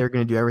think that they're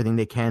going to do everything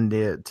they can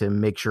to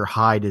make sure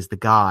Hyde is the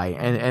guy.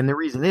 And the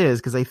reason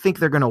is because I think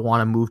they're going to want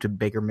to move to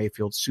Baker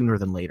Mayfield sooner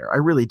than later. I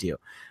really do.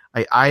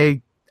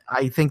 I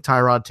think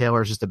Tyrod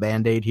Taylor is just a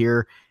Band-Aid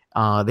here.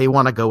 They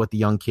want to go with the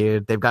young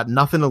kid. They've got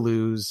nothing to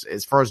lose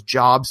as far as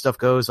job stuff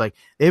goes. Like,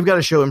 they've got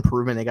to show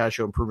improvement. They got to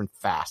show improvement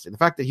fast. And the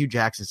fact that Hugh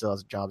Jackson still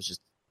has a job is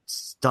just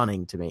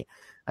stunning to me.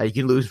 You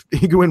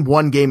can win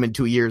 1 game in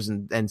 2 years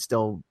and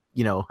still,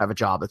 have a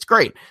job. That's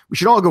great. We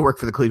should all go work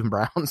for the Cleveland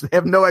Browns. They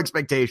have no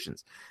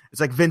expectations. It's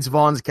like Vince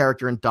Vaughn's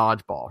character in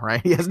Dodgeball, right?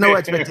 He has no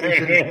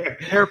expectations.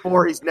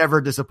 Therefore, he's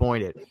never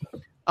disappointed.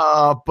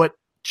 But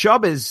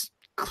Chubb is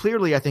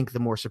clearly, I think,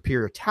 the more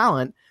superior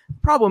talent. The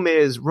problem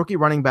is rookie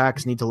running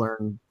backs need to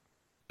learn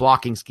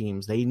blocking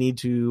schemes. They need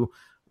to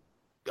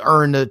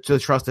earn the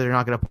trust that they're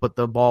not going to put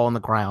the ball on the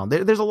ground.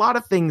 There's a lot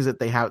of things that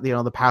they have,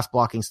 the pass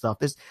blocking stuff.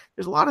 There's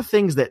a lot of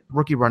things that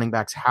rookie running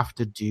backs have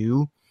to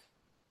do.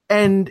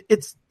 And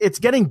it's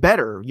getting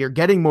better. You're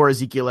getting more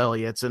Ezekiel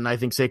Elliott's, and I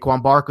think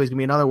Saquon Barkley is going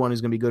to be another one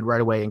who's going to be good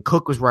right away. And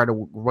Cook was right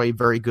away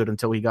very good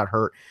until he got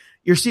hurt.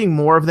 You're seeing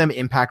more of them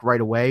impact right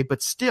away,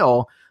 but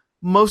still,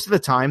 most of the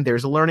time,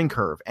 there's a learning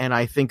curve. And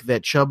I think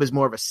that Chubb is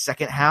more of a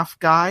second half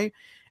guy.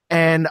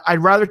 And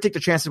I'd rather take the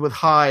chances with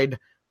Hyde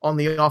on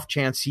the off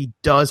chance he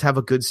does have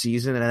a good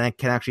season and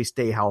can actually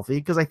stay healthy,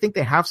 because I think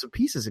they have some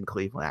pieces in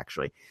Cleveland,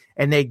 actually.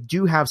 And they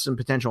do have some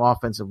potential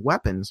offensive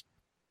weapons.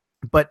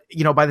 But,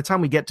 by the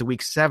time we get to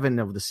week 7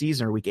 of the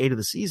season or week 8 of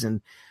the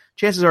season,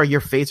 chances are your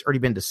fate's already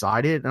been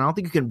decided. And I don't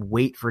think you can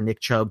wait for Nick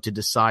Chubb to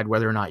decide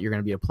whether or not you're going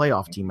to be a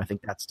playoff team. I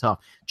think that's tough.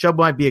 Chubb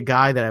might be a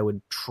guy that I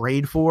would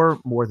trade for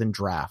more than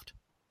draft.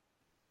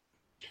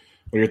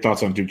 What are your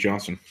thoughts on Duke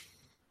Johnson?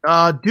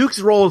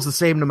 Duke's role is the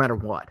same no matter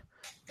what.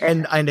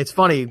 And it's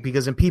funny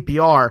because in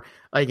PPR,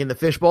 like in the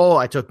fishbowl,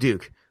 I took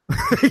Duke.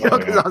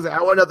 Because I was like,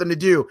 I want nothing to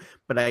do.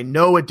 But I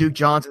know what Duke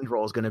Johnson's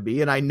role is going to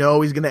be, and I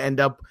know he's going to end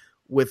up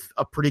with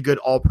a pretty good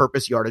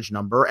all-purpose yardage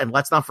number. And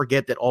let's not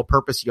forget that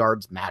all-purpose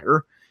yards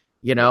matter.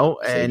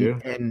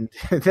 and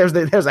there's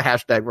a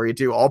hashtag for you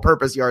too.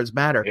 All-purpose yards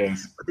matter.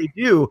 Yes. But they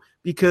do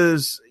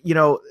because,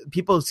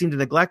 people seem to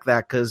neglect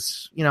that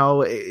because,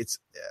 it's,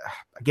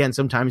 again,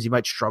 sometimes you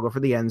might struggle for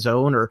the end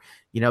zone or,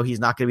 he's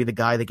not going to be the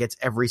guy that gets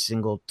every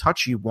single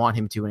touch you want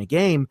him to in a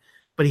game,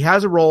 but he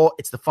has a role.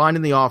 It's defined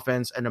in the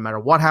offense. And no matter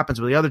what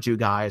happens with the other two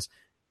guys,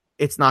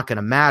 it's not going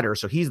to matter.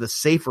 So he's the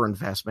safer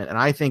investment. And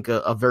I think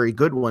a very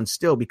good one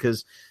still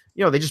because,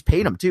 they just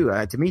paid him too.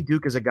 To me,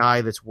 Duke is a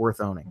guy that's worth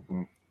owning.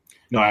 Mm-hmm.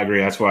 No, I agree.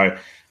 That's why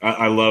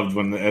I loved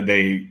when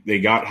they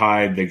got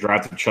Hyde, they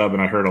drafted Chubb,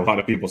 and I heard a lot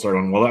of people start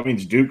going, well, that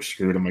means Duke's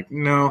screwed. I'm like,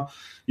 no.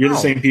 You're the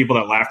same people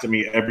that laughed at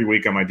me every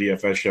week on my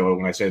DFS show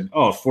when I said,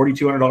 oh,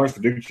 $4,200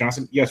 for Duke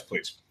Johnson? Yes,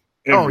 please.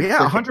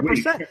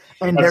 100%.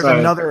 And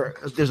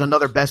there's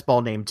another best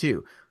ball name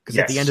too, because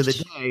at the end of the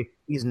day,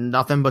 he's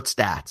nothing but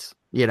stats.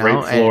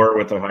 Great floor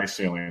with a high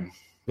ceiling.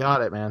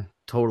 Got it, man.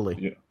 Totally.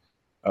 Yeah.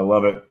 I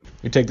love it.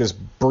 We take this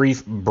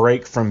brief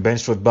break from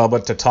Benched with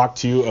Bubba to talk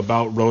to you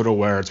about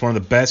RotoWear. It's one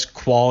of the best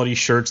quality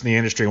shirts in the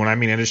industry. When I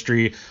mean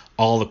industry,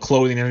 all the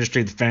clothing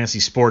industry, the fantasy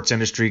sports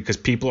industry, because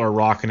people are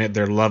rocking it.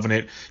 They're loving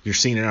it. You're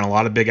seeing it in a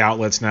lot of big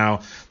outlets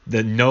now.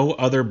 No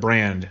other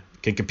brand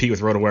can compete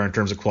with RotoWear in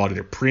terms of quality.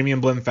 They're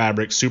premium blend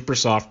fabric, super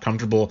soft,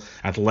 comfortable,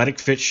 athletic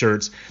fit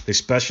shirts. They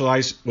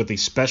specialize with a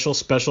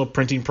special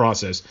printing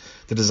process.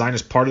 The design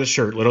is part of the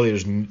shirt. Literally,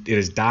 it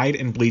is dyed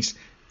and bleached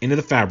into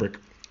the fabric.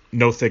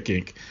 No thick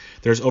ink.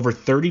 There's over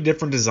 30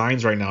 different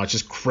designs right now. It's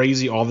just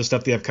crazy, all the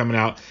stuff they have coming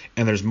out,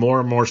 and there's more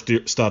and more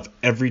stuff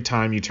every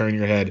time you turn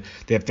your head.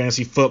 They have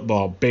fantasy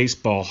football,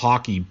 baseball,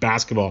 hockey,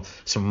 basketball,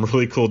 some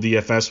really cool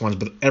DFS ones,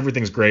 but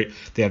everything's great.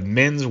 They have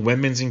men's,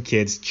 women's, and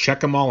kids. Check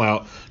them all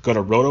out. Go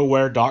to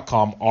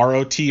rotowear.com,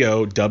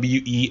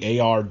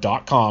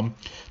 ROTOWEAR.com.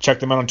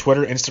 Check them out on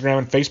Twitter, Instagram,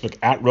 and Facebook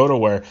at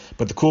RotoWear.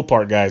 But the cool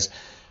part, guys,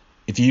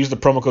 if you use the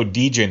promo code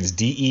DEGENS,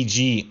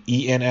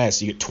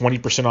 DEGENS, you get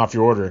 20% off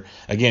your order.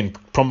 Again,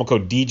 promo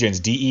code DEGENS,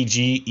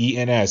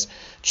 DEGENS.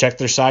 Check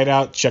their site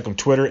out. Check them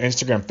Twitter,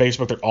 Instagram,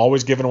 Facebook. They're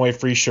always giving away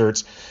free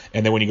shirts.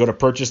 And then when you go to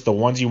purchase the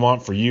ones you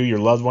want for you, your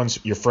loved ones,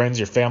 your friends,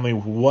 your family,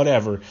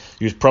 whatever,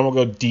 use promo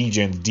code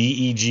DEGENS,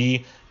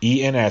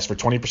 DEGENS for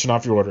 20%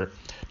 off your order.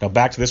 Now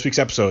back to this week's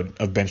episode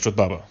of Benched with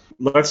Bubba.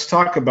 Let's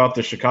talk about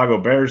the Chicago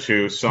Bears,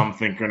 who some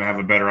think are going to have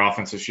a better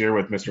offense this year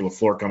with Mr.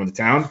 LaFleur coming to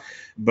town.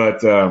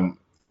 But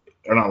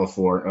or not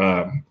LaFleur,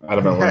 out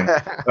of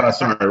Atlanta.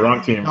 Sorry,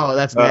 wrong team. Oh,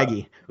 that's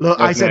Nagy. Look,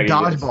 I said Nagy,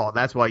 dodgeball. Yes.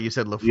 That's why you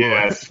said LaFleur.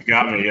 Yes,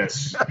 got me,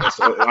 yes.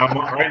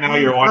 Right now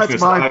you're watching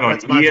this live on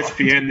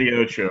ESPN The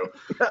Ocho.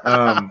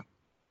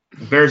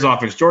 Bears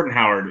offense, Jordan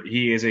Howard,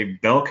 he is a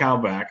bell cow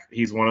back.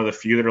 He's one of the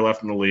few that are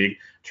left in the league.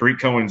 Tariq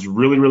Cohen's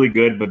really, really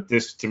good, but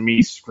this, to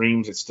me,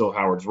 screams it's still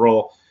Howard's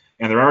role.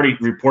 And there are already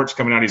reports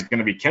coming out he's going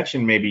to be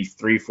catching maybe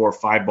 3, 4,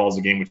 5 balls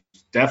a game, which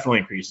definitely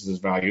increases his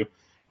value.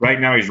 Right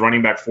now, he's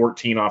running back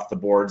 14 off the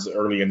boards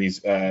early in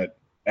these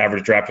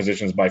average draft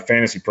positions by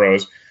fantasy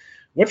pros.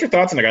 What's your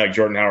thoughts on a guy like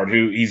Jordan Howard,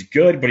 who he's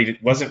good, but he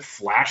wasn't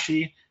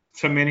flashy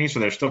to many, so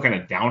they're still kind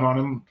of down on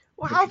him?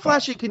 Well, how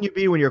flashy can you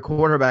be when your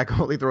quarterback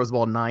only throws the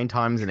ball 9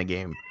 times in a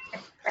game?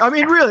 I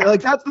mean, really,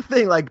 like that's the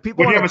thing. Like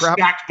people have a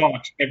stacked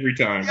box every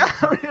time. Yeah,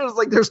 I mean, it was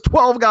like there's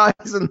 12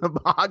 guys in the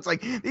box.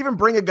 Like they even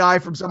bring a guy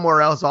from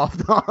somewhere else off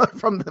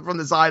from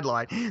the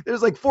sideline.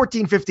 There's like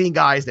 14, 15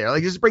 guys there.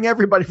 Like just bring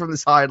everybody from the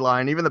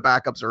sideline. Even the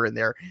backups are in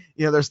there.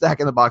 They're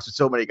stacking the box with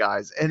so many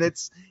guys, and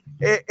it's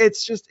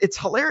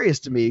hilarious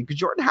to me because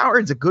Jordan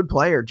Howard's a good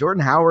player.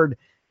 Jordan Howard,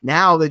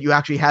 now that you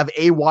actually have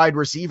a wide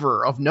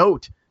receiver of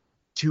note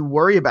to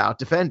worry about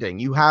defending.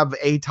 You have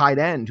a tight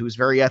end who's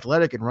very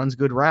athletic and runs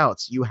good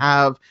routes. You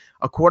have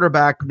a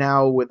quarterback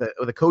now with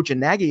a coach in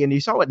Nagy, and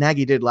you saw what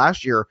Nagy did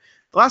last year.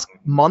 The last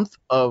month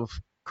of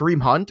Kareem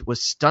Hunt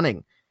was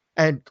stunning.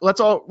 And let's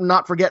all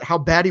not forget how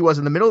bad he was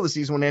in the middle of the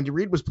season when Andy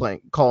Reid was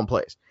calling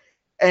plays.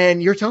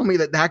 And you're telling me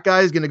that guy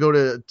is going to go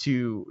to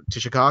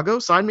Chicago?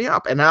 Sign me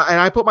up. And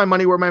I put my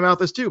money where my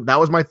mouth is too. That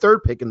was my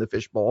third pick in the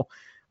fishbowl.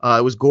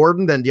 It was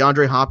Gordon, then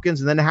DeAndre Hopkins,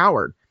 and then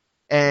Howard.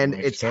 And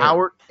nice it's start.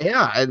 Howard.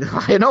 Yeah, and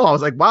I know. I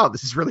was like, wow,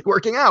 this is really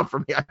working out for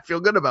me. I feel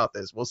good about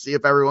this. We'll see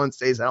if everyone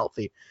stays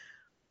healthy.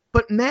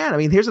 But, man, I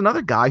mean, here's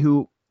another guy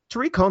who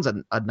Tariq Cohen's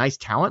a nice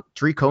talent.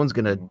 Tariq Cohen's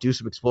going to do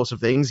some explosive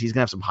things. He's going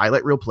to have some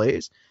highlight reel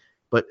plays.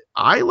 But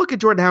I look at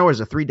Jordan Howard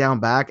as a 3-down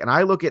back, and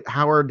I look at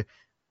Howard,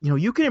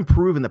 you can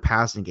improve in the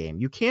passing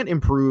game. You can't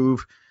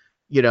improve,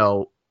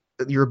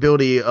 your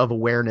ability of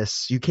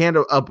awareness. You can't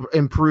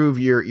improve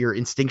your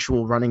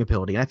instinctual running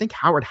ability. And I think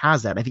Howard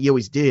has that. I think he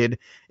always did.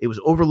 It was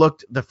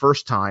overlooked the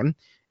first time,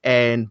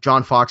 and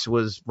John Fox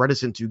was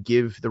reticent to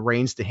give the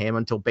reins to him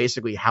until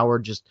basically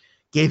Howard just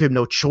gave him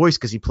no choice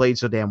because he played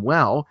so damn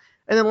well.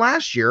 And then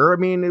last year,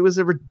 it's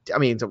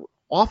an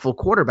awful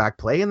quarterback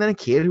play, and then a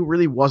kid who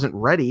really wasn't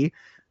ready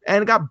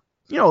and got,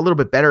 a little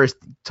bit better as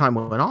time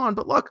went on.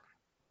 But look,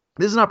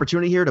 this is an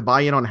opportunity here to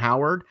buy in on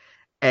Howard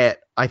at,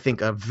 I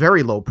think, a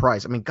very low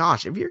price. I mean,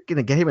 gosh, if you're going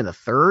to get him in the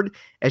third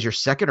as your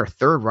second or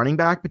third running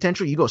back,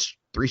 potentially, you go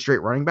 3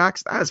 straight running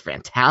backs. That is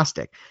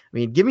fantastic. I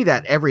mean, give me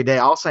that every day.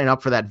 I'll sign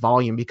up for that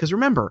volume because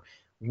remember,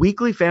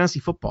 weekly fantasy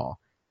football,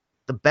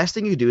 the best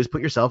thing you do is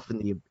put yourself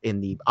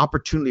in the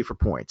opportunity for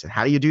points. And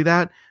how do you do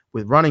that?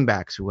 With running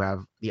backs who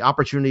have the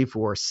opportunity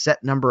for a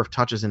set number of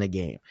touches in a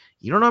game.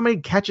 You don't know how many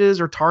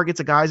catches or targets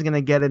a guy's going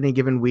to get any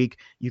given week.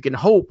 You can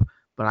hope,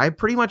 but I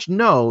pretty much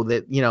know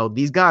that,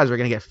 these guys are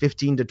going to get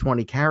 15 to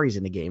 20 carries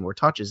in a game or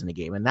touches in a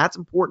game, and that's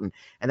important.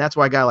 And that's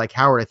why a guy like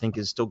Howard, I think,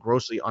 is still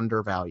grossly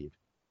undervalued.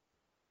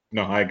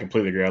 No, I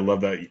completely agree. I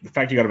love that. The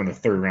fact you got him in the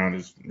third round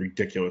is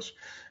ridiculous.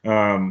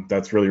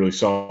 That's really, really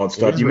solid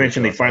stuff. You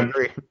mentioned they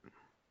finally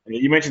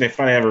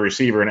have a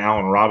receiver in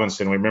Allen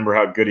Robinson. We remember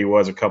how good he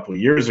was a couple of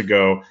years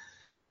ago.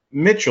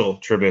 Mitchell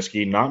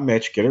Trubisky, not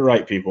Mitch, get it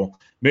right, people.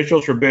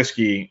 Mitchell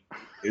Trubisky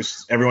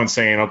is everyone's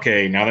saying,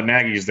 okay, now that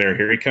Nagy's there,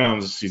 here he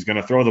comes. He's going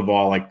to throw the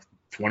ball like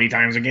 20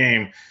 times a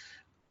game.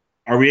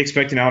 Are we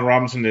expecting Allen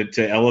Robinson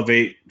to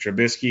elevate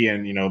Trubisky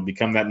and,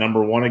 become that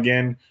number one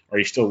again? Or are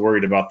you still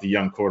worried about the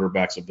young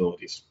quarterback's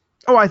abilities?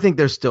 Oh, I think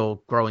there's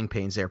still growing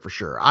pains there for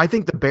sure. I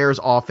think the Bears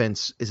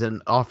offense is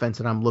an offense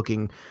that I'm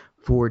looking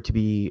forward to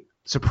be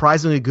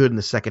surprisingly good in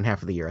the second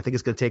half of the year. I think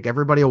it's going to take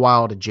everybody a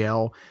while to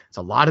gel. It's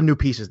a lot of new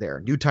pieces there.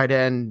 New tight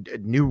end,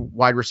 new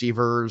wide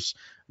receivers,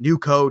 new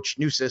coach,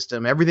 new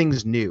system.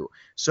 Everything's new.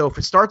 So if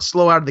it starts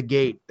slow out of the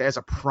gate, that's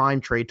a prime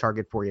trade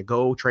target for you.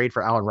 Go trade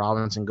for Allen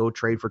Robinson. Go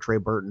trade for Trey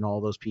Burton,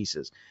 all those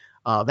pieces.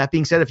 That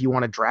being said, if you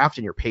want to draft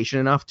and you're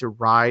patient enough to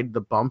ride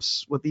the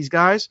bumps with these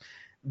guys,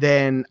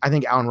 then I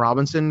think Allen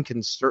Robinson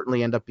can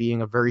certainly end up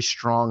being a very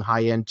strong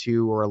high-end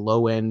 2 or a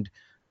low-end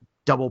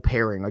double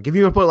pairing. Like if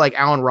you put like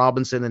Allen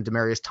Robinson and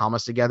Demaryius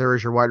Thomas together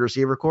as your wide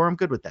receiver core, I'm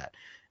good with that.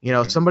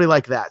 Somebody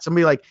like that.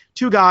 Somebody like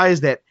two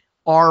guys that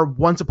are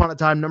once upon a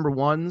time number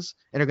ones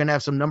and are going to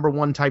have some number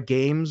one type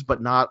games,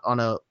 but not on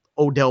a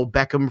Odell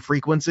Beckham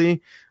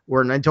frequency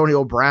or an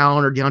Antonio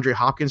Brown or DeAndre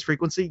Hopkins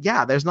frequency.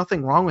 Yeah, there's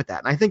nothing wrong with that.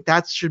 And I think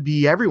that should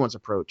be everyone's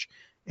approach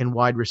in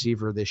wide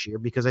receiver this year,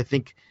 because I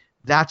think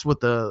that's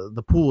what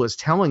the pool is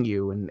telling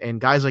you.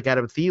 And guys like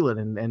Adam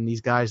Thielen and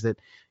these guys that,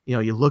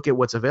 you look at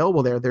what's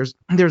available there, there's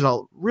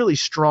a really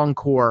strong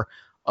core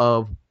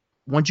of,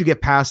 once you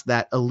get past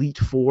that elite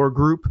 4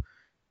 group,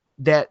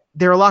 that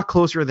they're a lot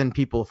closer than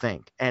people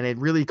think. And it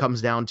really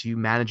comes down to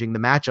managing the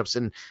matchups.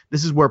 And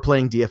this is where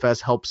playing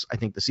DFS helps, I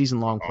think, the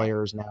season-long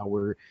players now,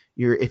 where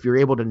if you're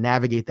able to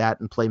navigate that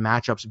and play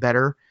matchups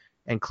better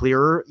and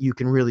clearer, you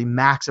can really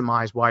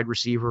maximize wide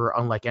receiver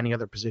unlike any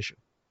other position.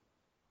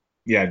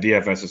 Yeah,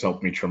 DFS has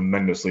helped me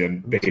tremendously in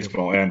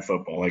baseball and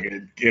football. Like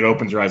it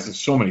opens your eyes to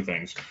so many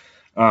things.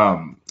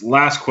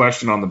 Last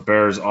question on the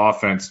Bears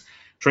offense.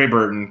 Trey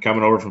Burton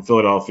coming over from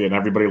Philadelphia, and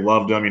everybody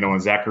loved him. When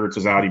Zach Ertz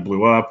was out, he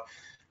blew up.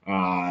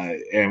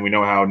 And we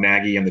know how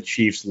Nagy and the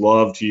Chiefs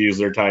love to use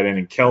their tight end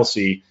in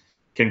Kelsey.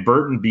 Can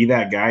Burton be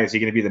that guy? Is he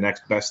going to be the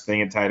next best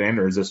thing at tight end,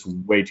 or is this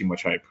way too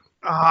much hype?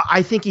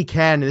 I think he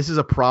can. This is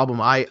a problem.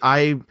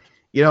 In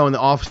the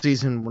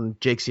offseason when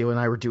Jake Seal and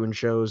I were doing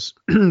shows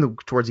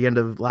towards the end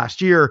of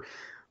last year,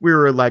 we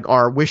were like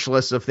our wish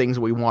list of things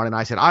we want. And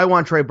I said, I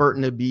want Trey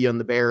Burton to be on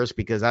the Bears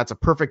because that's a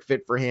perfect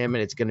fit for him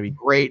and it's going to be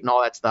great and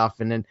all that stuff.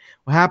 And then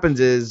what happens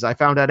is I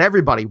found out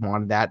everybody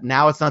wanted that.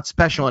 Now it's not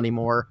special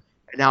anymore.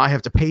 And now I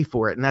have to pay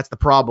for it. And that's the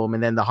problem.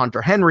 And then the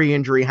Hunter Henry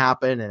injury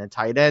happened and a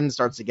tight end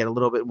starts to get a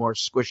little bit more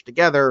squished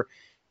together.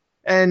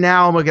 And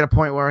now I'm going to get a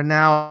point where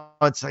now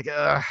it's like,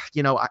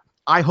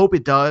 I hope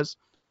it does.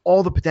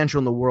 All the potential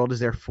in the world is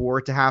there for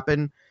it to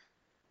happen.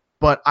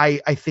 But I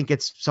think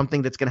it's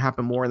something that's going to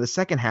happen more in the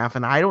second half,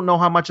 and I don't know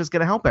how much it's going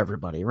to help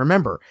everybody.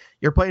 Remember,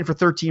 you're playing for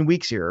 13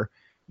 weeks here,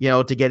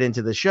 to get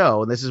into the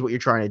show, and this is what you're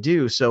trying to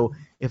do. So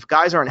if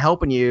guys aren't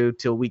helping you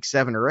till week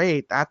 7 or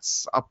 8,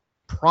 that's a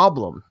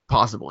problem,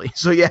 possibly.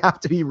 So you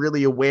have to be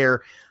really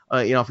aware,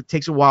 if it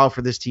takes a while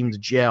for this team to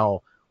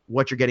gel,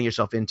 what you're getting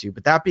yourself into.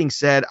 But that being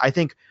said, I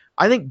think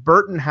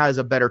Burton has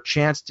a better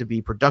chance to be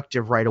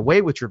productive right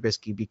away with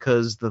Trubisky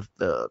because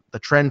the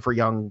trend for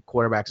young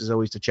quarterbacks is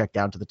always to check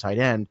down to the tight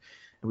end.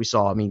 And we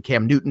saw,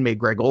 Cam Newton made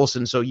Greg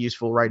Olsen so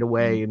useful right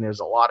away. And there's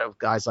a lot of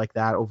guys like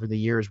that over the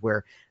years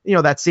where,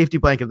 that safety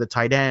blanket of the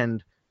tight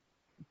end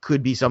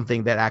could be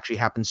something that actually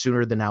happens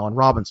sooner than Allen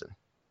Robinson.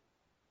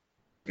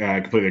 Yeah,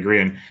 I completely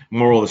agree. And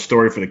moral of the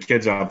story for the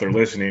kids out there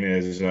listening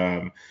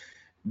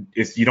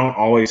is you don't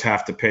always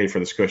have to pay for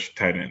the squish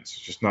tight ends. It's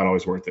just not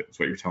always worth it. That's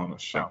what you're telling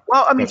us. So,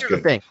 well, here's the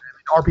thing.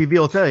 RPV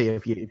will tell you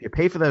if you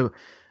pay for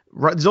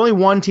there's only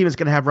one team that's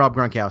going to have Rob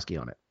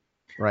Gronkowski on it,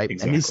 right?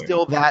 Exactly. And he's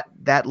still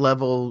that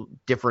level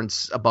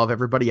difference above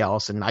everybody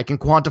else. And I can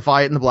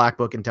quantify it in the black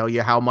book and tell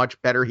you how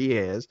much better he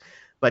is,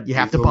 but you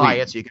have to buy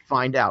it so you can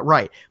find out,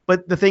 right?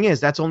 But the thing is,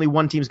 that's only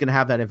one team's going to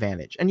have that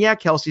advantage. And yeah,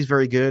 Kelsey's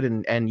very good,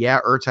 and yeah,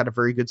 Ertz had a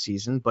very good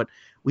season, but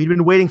we'd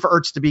been waiting for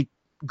Ertz to be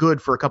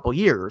good for a couple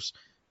years.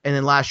 And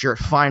then last year it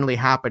finally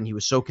happened. He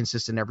was so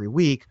consistent every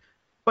week.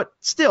 But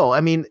still,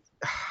 all you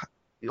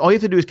have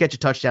to do is catch a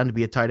touchdown to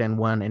be a tight end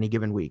 1 any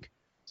given week.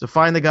 So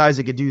find the guys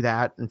that could do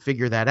that and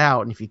figure that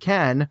out. And if you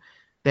can,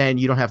 then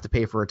you don't have to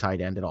pay for a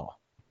tight end at all.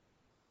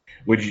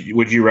 Would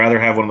you rather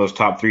have one of those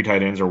top 3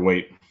 tight ends or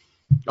wait?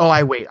 Oh,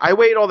 I wait. I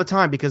wait all the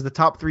time because the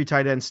top 3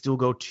 tight ends still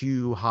go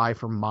too high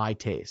for my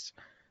taste.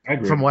 I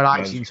agree. From what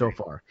I've seen so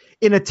far.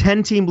 In a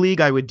 10-team league,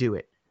 I would do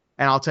it.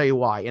 And I'll tell you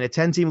why. In a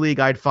 10-team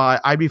league,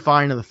 I'd be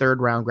fine in the third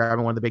round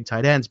grabbing one of the big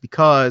tight ends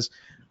because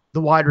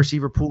the wide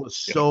receiver pool is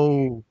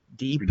so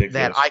deep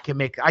Ridiculous.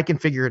 that I can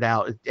figure it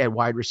out at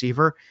wide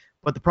receiver.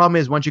 But the problem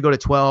is once you go to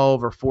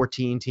 12 or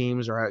 14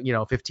 teams or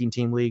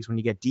 15-team leagues, when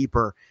you get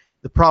deeper,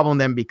 the problem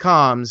then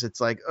becomes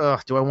it's like,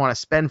 do I want to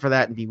spend for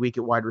that and be weak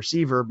at wide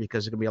receiver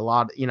because there's going to be a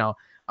lot,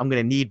 I'm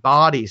going to need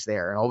bodies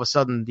there. And all of a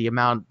sudden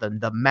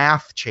the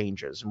math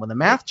changes. And when the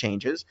math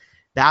changes,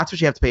 that's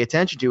what you have to pay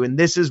attention to. And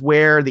this is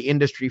where the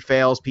industry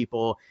fails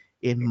people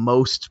in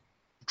most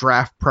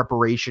draft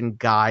preparation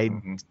guide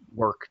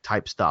work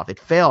type stuff. It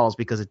fails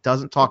because it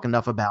doesn't talk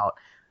enough about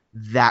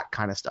that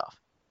kind of stuff.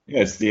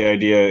 Yeah, it's the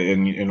idea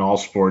in all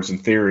sports, in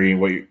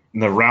theory,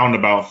 the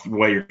roundabout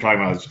way you're talking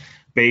about is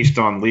based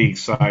on league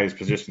size,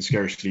 position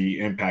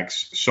scarcity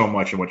impacts so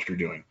much of what you're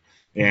doing.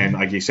 And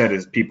like you said,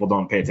 is people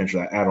don't pay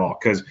attention to that at all.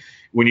 Because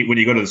when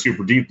you go to the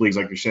super deep leagues,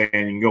 like you're saying, you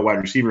can go wide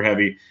receiver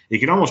heavy. You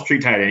can almost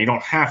treat tight end. You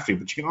don't have to,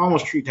 but you can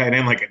almost treat tight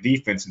end like a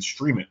defense and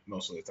stream it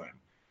most of the time.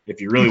 If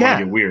you really want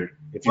to get weird.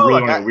 If you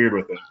really want to get weird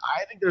with it.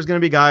 I think there's going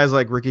to be guys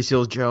like Ricky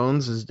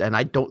Seals-Jones, and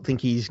I don't think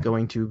he's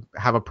going to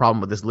have a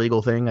problem with this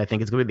legal thing. I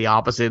think it's going to be the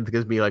opposite. It's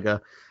going to be like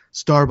a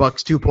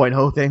Starbucks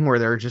 2.0 thing where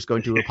they're just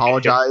going to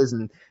apologize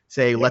and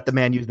say, let the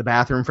man use the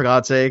bathroom for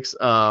God's sakes.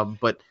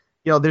 But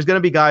there's going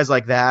to be guys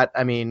like that.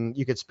 I mean,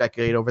 you could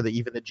speculate over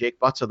even the Jake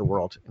Butts of the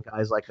world and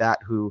guys like that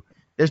who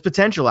there's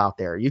potential out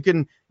there. You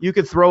could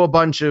throw a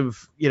bunch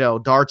of,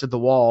 darts at the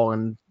wall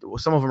and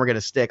some of them are going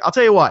to stick. I'll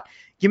tell you what,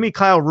 give me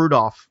Kyle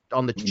Rudolph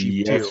on the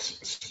cheap too.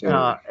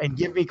 And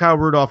give me Kyle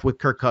Rudolph with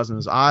Kirk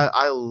Cousins.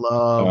 I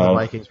love the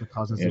Vikings with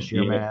Cousins this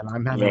year, man.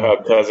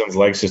 How Cousins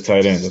likes his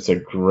tight ends. That's a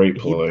great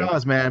play. He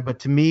does, man. But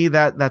to me,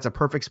 that's a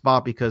perfect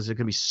spot because there's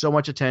going to be so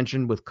much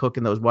attention with Cook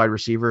and those wide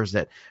receivers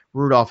that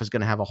Rudolph is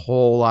going to have a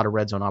whole lot of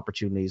red zone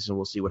opportunities, and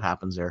we'll see what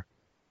happens there.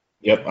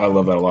 Yep, I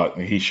love that a lot.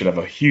 He should have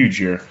a huge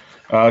year.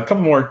 A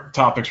couple more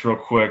topics real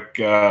quick.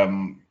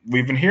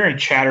 We've been hearing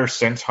chatter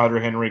since Hunter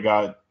Henry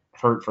got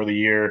hurt for the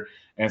year,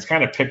 and it's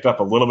kind of picked up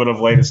a little bit of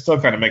late. It still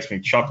kind of makes me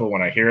chuckle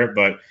when I hear it,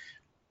 but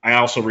I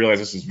also realize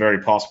this is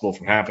very possible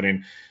from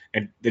happening.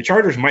 And the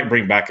Chargers might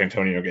bring back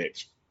Antonio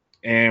Gates.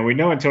 And we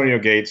know Antonio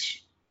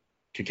Gates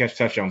can catch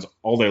touchdowns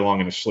all day long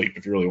in his sleep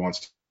if he really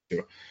wants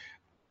to.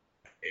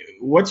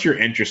 What's your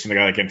interest in a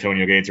guy like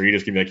Antonio Gates? Or are you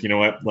just going to be like, you know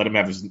what, let him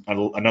have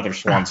another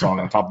swan song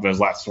on top of his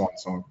last swan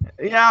song?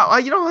 Yeah,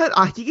 you know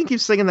what? He can keep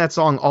singing that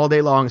song all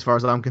day long as far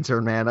as I'm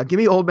concerned, man. Give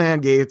me old man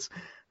Gates.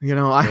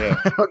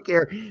 I don't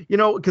care,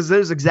 because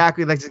that's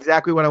exactly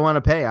what I want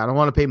to pay. I don't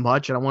want to pay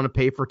much, and I want to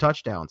pay for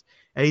touchdowns.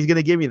 And he's going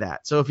to give me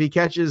that. So if he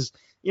catches,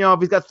 if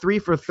he's got 3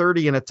 for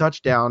 30 and a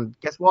touchdown,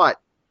 guess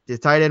what? The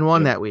tight end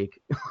won that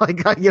week. I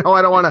don't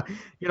want to,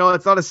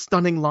 it's not a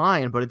stunning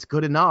line, but it's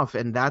good enough.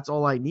 And that's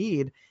all I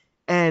need.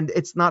 And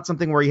it's not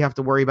something where you have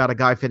to worry about a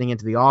guy fitting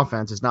into the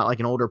offense. It's not like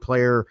an older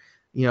player,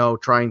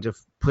 trying to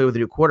play with a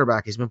new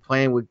quarterback. He's been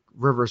playing with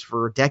Rivers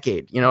for a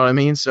decade. You know what I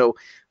mean? So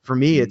for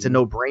me, it's a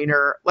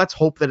no-brainer. Let's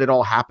hope that it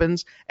all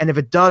happens. And if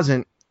it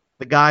doesn't,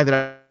 the guy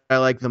that I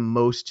like the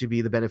most to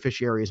be the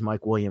beneficiary is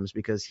Mike Williams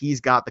because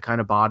he's got the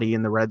kind of body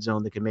in the red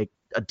zone that can make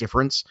a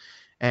difference.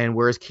 And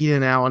whereas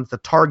Keenan Allen's the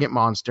target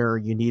monster,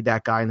 you need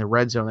that guy in the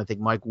red zone. I think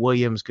Mike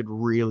Williams could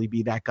really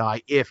be that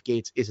guy if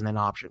Gates isn't an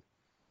option.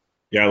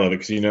 Yeah, I love it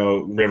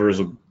because Rivers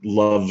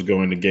loves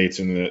going to Gates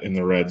in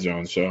the red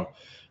zone. So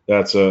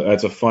that's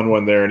a fun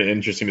one there and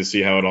interesting to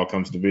see how it all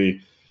comes to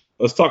be.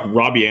 Let's talk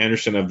Robbie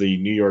Anderson of the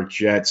New York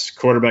Jets.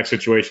 Quarterback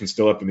situation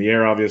still up in the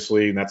air,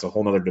 obviously, and that's a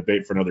whole other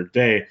debate for another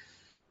day.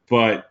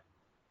 But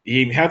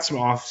he had some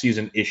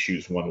off-season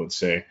issues, one would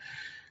say.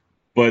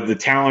 But the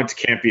talent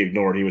can't be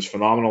ignored. He was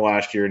phenomenal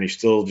last year, and he's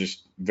still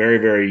just very,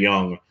 very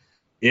young.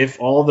 If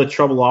all the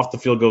trouble off the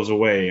field goes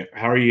away,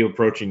 how are you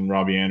approaching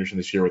Robbie Anderson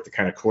this year with the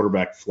kind of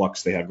quarterback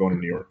flux they have going in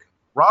New York?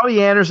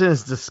 Robbie Anderson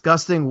is a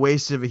disgusting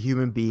waste of a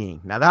human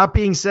being. Now, that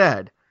being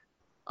said,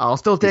 I'll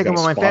still take him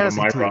on my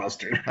fantasy team.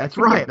 Roster. That's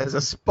right. There's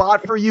a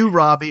spot for you,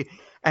 Robbie.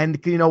 And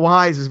you know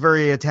why? This is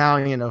very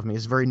Italian of me.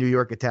 It's very New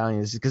York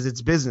Italian. It's because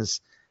it's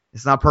business.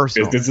 It's not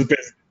personal. This is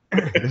business.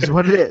 This is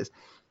what it is.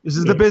 This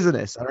is the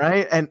business, all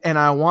right? And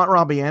I want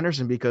Robbie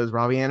Anderson because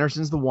Robbie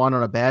Anderson's the one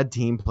on a bad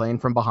team playing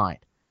from behind.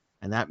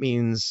 And that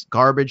means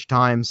garbage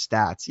time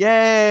stats.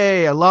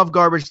 Yay! I love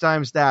garbage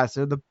time stats.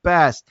 They're the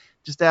best.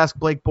 Just ask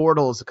Blake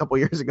Bortles a couple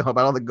years ago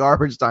about all the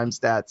garbage time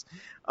stats.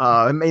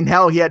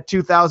 Hell, he had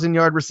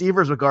 2,000-yard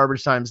receivers with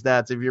garbage time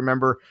stats, if you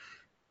remember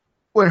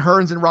when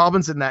Hearns and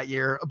Robinson that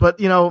year.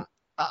 But,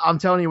 I'm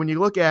telling you, when you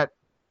look at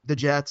the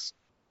Jets,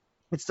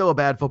 it's still a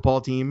bad football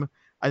team.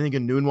 I think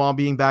Enunwa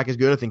being back is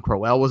good. I think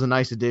Crowell was a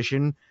nice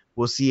addition.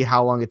 We'll see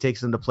how long it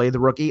takes them to play the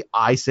rookie.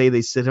 I say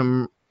they sit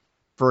him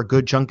for a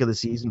good chunk of the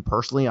season.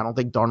 Personally, I don't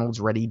think Darnold's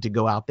ready to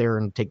go out there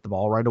and take the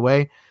ball right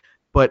away.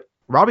 But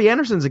Robbie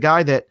Anderson's a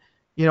guy that,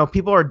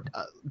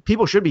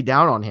 people should be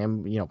down on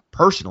him.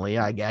 Personally,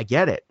 I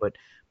get it. But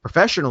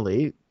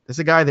professionally, this is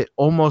a guy that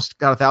almost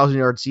got a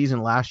 1,000-yard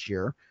season last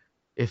year.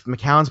 If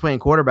McCown's playing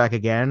quarterback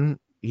again,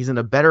 he's in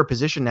a better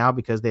position now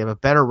because they have a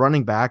better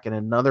running back and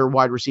another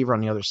wide receiver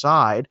on the other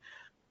side.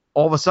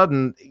 all of a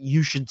sudden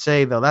you should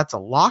say, though, that's a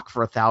lock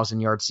for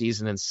 1,000-yard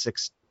season and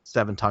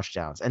 6-7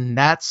 touchdowns. And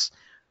that's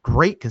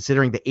great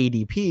considering the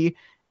ADP.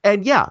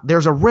 And yeah,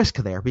 there's a risk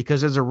there because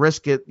there's a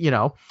risk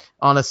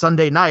on a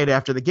Sunday night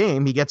after the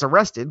game, he gets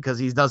arrested because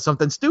he does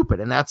something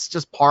stupid. And that's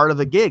just part of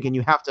the gig. And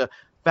you have to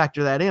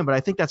factor that in. But I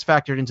think that's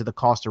factored into the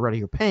cost already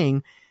you're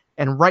paying.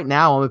 And right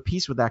now I'm at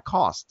peace with that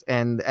cost.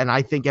 And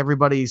I think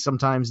everybody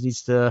sometimes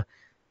needs to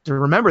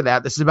remember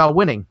that this is about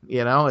winning.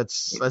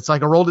 It's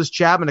like Aroldis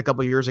Chapman a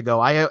couple of years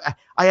ago. I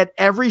had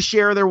every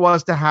share there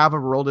was to have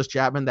of Aroldis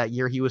Chapman that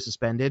year he was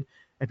suspended.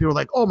 And people were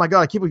like, oh my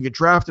God, I can't believe you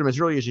drafted him as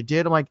early as you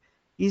did. I'm like,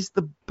 he's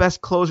the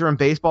best closer in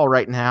baseball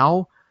right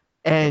now.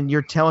 And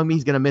you're telling me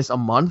he's going to miss a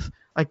month?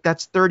 Like,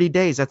 that's 30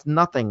 days. That's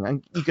nothing.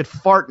 And you could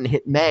fart and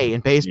hit May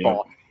in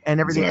baseball and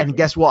everything. Exactly. And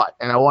guess what?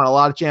 And I won a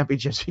lot of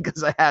championships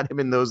because I had him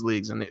in those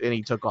leagues and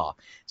he took off.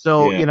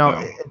 So,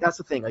 that's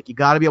the thing. Like, you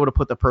got to be able to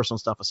put the personal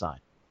stuff aside.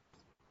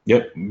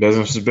 Yep,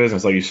 business is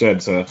business, like you said.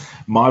 It's a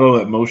motto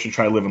that most should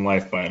try living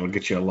life by. It'll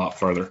get you a lot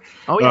farther.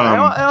 Oh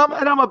yeah,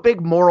 and I'm a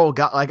big moral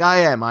guy. Like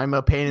I am. I'm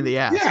a pain in the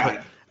ass.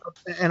 Yeah.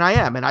 And I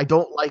am, and I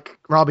don't like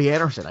Robbie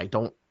Anderson. I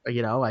don't.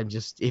 I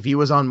just, if he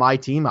was on my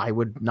team, I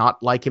would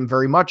not like him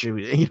very much.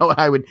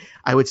 I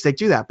would stick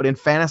to that. But in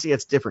fantasy,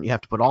 it's different. You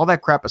have to put all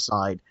that crap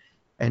aside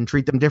and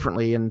treat them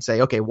differently and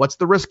say, okay, what's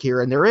the risk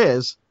here? And there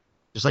is,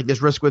 just like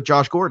this risk with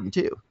Josh Gordon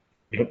too.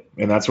 Yep,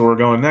 and that's where we're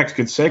going next.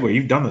 Good segue.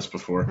 You've done this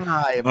before.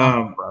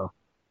 Bro.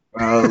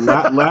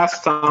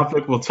 Last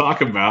topic we'll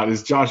talk about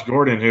is Josh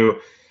Gordon, who,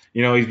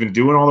 he's been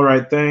doing all the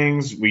right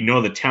things. We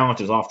know the talent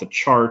is off the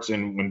charts,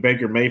 and when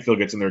Baker Mayfield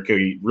gets in there, it could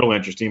be real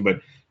interesting.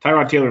 But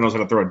Tyrod Taylor knows how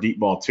to throw a deep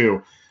ball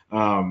too,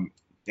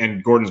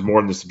 and Gordon's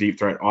more than just a deep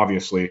threat,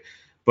 obviously.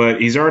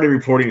 But he's already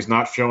reporting he's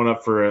not showing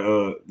up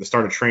for the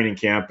start of training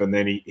camp, and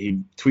then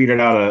he tweeted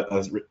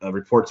out a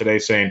report today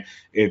saying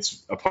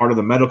it's a part of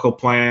the medical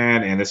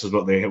plan, and this is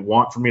what they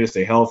want for me to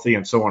stay healthy,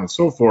 and so on and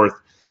so forth.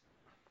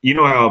 You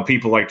know how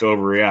people like to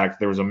overreact.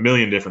 There was a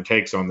million different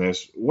takes on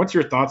this. What's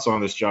your thoughts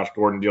on this Josh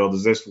Gordon deal?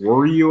 Does this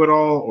worry you at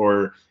all,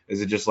 or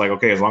is it just like,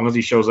 okay, as long as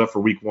he shows up for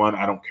week 1,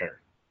 I don't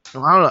care?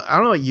 Well, I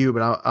don't know about you,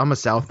 but I'm a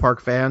South Park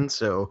fan,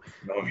 so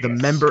the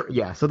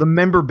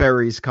member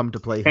berries come to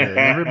play here.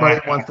 Everybody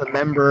wants to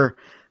member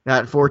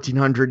that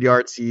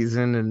 1,400-yard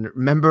season and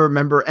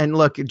remember. And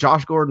look,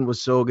 Josh Gordon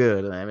was so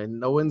good. I mean,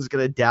 no one's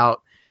gonna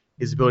doubt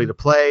his ability to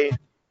play.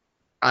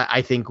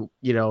 I think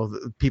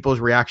people's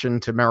reaction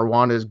to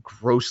marijuana is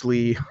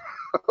grossly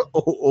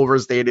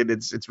overstated.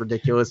 It's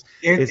ridiculous.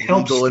 It's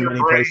legal in many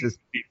places.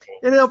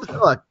 It helps.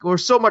 Look, we're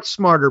so much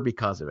smarter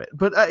because of it.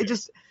 But it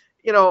just.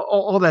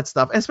 All that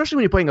stuff, especially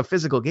when you're playing a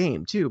physical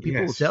game too.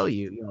 People will tell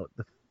you,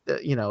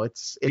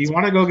 it's. Do you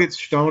want to go get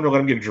stoned or let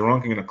him get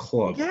drunk in a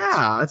club?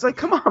 Yeah, it's like,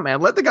 come on, man,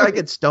 let the guy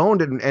get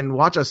stoned and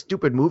watch a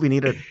stupid movie and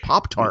eat a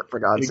Pop-Tart for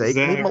God's sake.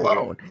 Leave him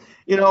alone.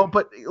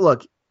 But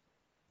look,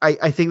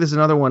 I think there's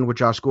another one with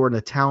Josh Gordon.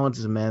 The talent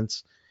is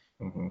immense.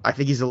 Mm-hmm. I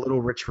think he's a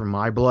little rich for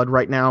my blood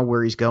right now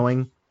where he's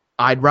going.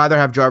 I'd rather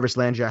have Jarvis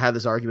Landry. I had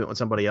this argument with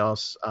somebody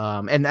else,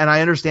 and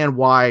I understand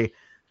why.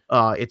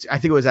 I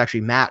think it was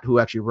actually Matt who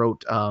actually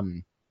wrote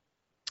the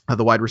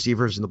wide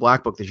receivers in the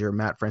Black Book this year,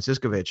 Matt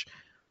Franciscovich,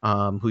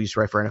 who used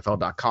to write for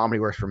NFL.com. He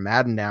works for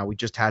Madden now. We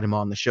just had him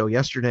on the show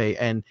yesterday,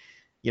 and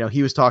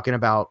he was talking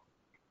about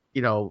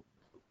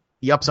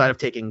the upside of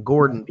taking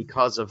Gordon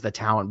because of the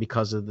talent,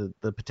 because of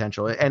the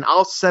potential. And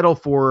I'll settle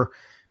for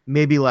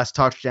maybe less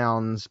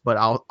touchdowns, but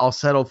I'll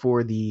settle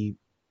for the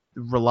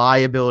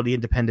reliability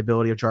and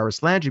dependability of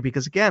Jarvis Landry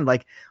because, again,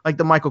 like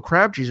the Michael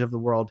Crabtrees of the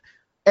world.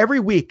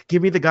 Every week,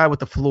 give me the guy with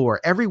the floor.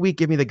 Every week,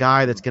 give me the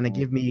guy that's going to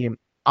give me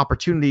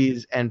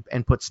opportunities and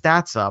put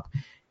stats up.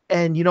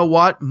 And you know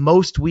what?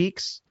 Most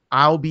weeks,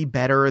 I'll be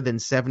better than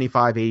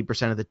 75,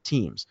 80% of the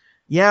teams.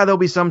 Yeah, there'll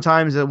be some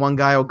times that one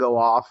guy will go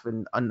off,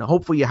 and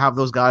hopefully you have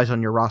those guys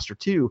on your roster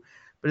too.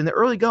 But in the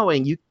early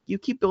going, you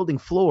keep building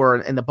floor,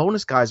 and the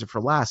bonus guys are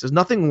for last. There's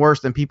nothing worse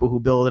than people who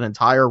build an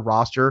entire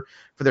roster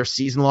for their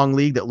season-long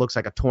league that looks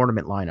like a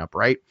tournament lineup,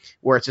 right?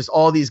 Where it's just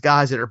all these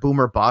guys that are boom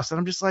or bust. And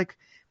I'm just like,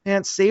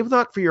 man, save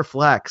that for your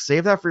flex.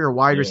 Save that for your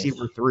wide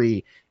receiver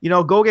 3.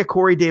 Go get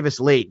Corey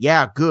Davis late.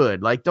 Yeah,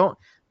 good. Like, don't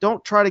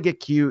try to get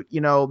cute.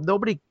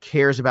 Nobody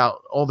cares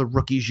about all the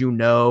rookies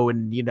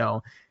and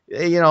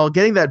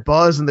getting that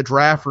buzz in the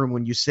draft room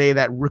when you say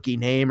that rookie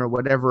name or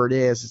whatever it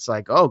is. It's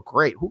like, oh,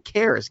 great. Who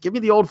cares? Give me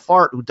the old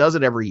fart who does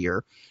it every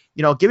year.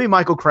 Give me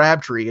Michael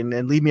Crabtree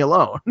and leave me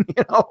alone.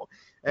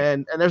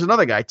 And there's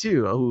another guy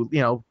too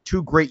who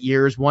 2 great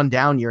years, 1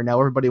 down year. Now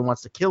everybody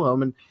wants to kill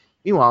him, and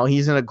meanwhile,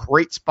 he's in a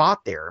great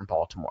spot there in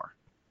Baltimore.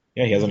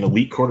 Yeah, he has an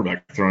elite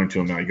quarterback throwing to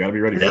him now. You got to be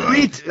ready for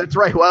elite. That. That's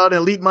right. Well, an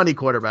elite money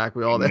quarterback.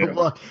 We all know.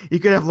 Look, you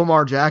could have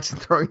Lamar Jackson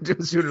throwing to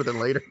him sooner than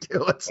later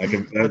too.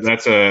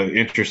 That's an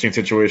interesting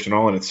situation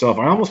all in itself.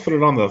 I almost put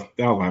it on the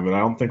outline, but I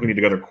don't think we need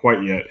to go there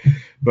quite yet.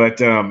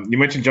 But you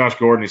mentioned Josh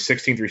Gordon, he's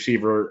 16th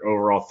receiver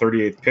overall,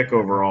 38th pick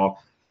overall.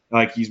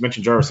 Like you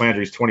mentioned, Jarvis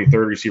Landry, he's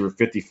 23rd receiver,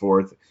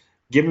 54th.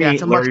 Give me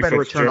it's a much better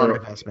return on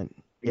investment.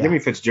 Give me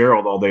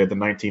Fitzgerald all day at the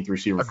 19th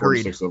receiver,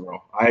 Agreed. 46th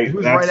overall.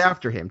 Who's right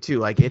after him too?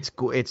 Like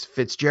it's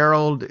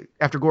Fitzgerald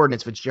after Gordon.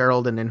 It's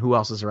Fitzgerald, and then who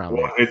else is around?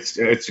 Well,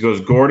 it goes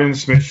Gordon,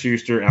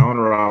 Smith-Schuster, Allen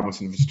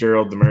Robinson,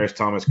 Fitzgerald, Demaryius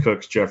Thomas,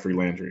 Cooks, Jeffrey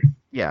Landry.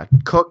 Yeah,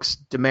 Cooks,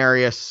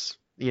 Demaryius.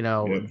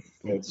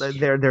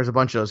 There's a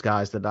bunch of those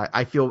guys that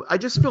I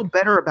just feel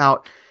better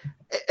about.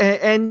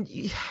 And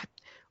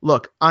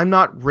look, I'm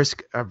not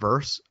risk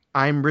averse.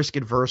 I'm risk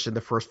adverse in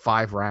the first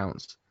 5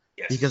 rounds.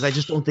 Because I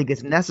just don't think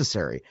it's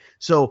necessary.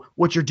 So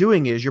what you're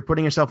doing is you're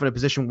putting yourself in a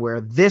position where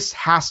this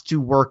has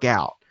to work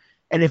out.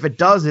 And if it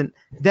doesn't,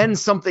 then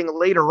something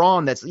later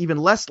on that's even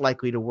less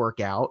likely to work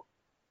out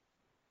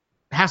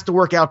has to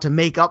work out to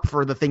make up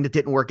for the thing that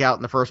didn't work out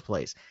in the first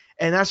place.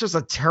 And that's just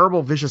a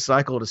terrible vicious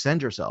cycle to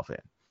send yourself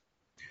in.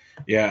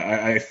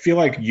 Yeah, I feel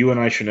like you and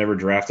I should never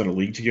draft in a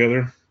league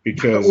together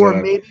because... Or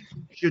maybe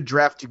we should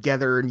draft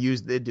together and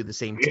do the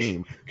same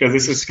team. Because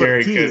this is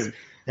scary because...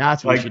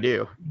 That's what you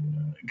do.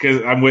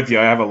 Because I'm with you.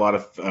 I have a lot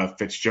of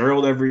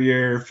Fitzgerald every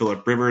year,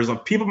 Phillip Rivers.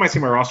 People might say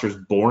my roster is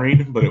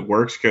boring, but it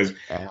works because,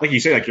 like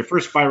you say, like your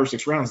first 5 or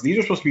 6 rounds, these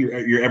are supposed to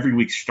be your every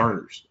week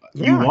starters.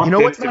 Yeah. You want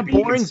what's to not be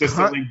boring?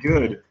 consistently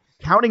good.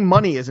 Counting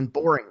money isn't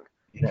boring.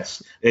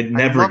 Yes. It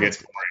never gets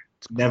boring.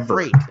 It's never.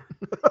 Great.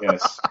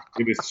 Yes.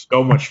 It is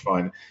so much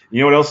fun. You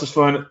know what else is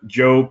fun?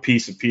 Joe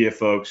Pisapia,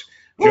 folks.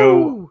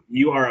 Joe,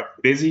 you are a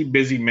busy,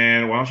 busy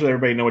man. Why don't you let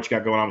everybody know what you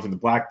got going on within the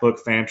Black Book,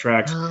 fan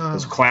tracks,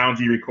 those clowns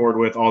you record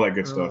with, all that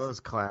good stuff. Those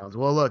clowns.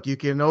 Well, look, you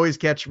can always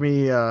catch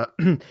me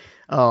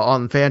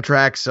on fan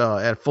tracks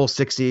at Full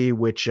 60,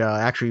 which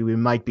actually we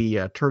might be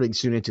turning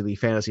soon into the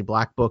Fantasy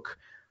Black Book,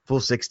 Full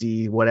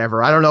 60,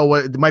 whatever. I don't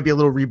know there might be a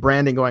little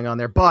rebranding going on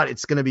there, but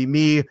it's going to be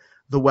me,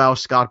 the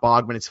Welsh, Scott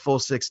Bogman. It's Full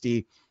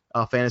 60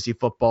 fantasy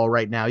football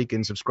right now. You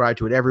can subscribe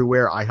to it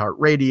everywhere,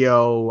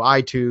 iHeartRadio,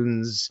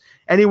 iTunes,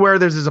 anywhere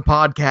there's a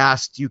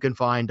podcast, you can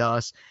find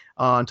us.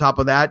 On top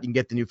of that, you can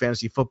get the new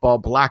Fantasy Football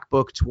Black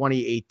Book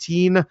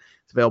 2018. It's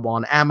available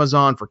on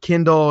Amazon for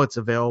Kindle. It's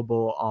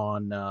available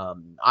on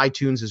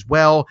iTunes as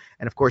well.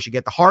 And, of course, you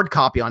get the hard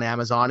copy on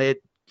Amazon.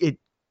 It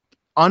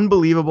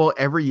unbelievable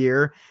every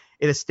year.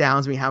 It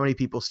astounds me how many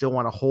people still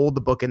want to hold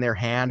the book in their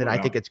hand, and I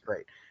think it's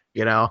great.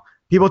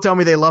 People tell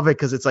me they love it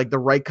because it's like the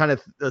right kind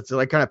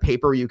of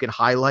paper you can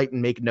highlight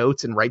and make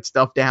notes and write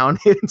stuff down.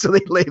 And so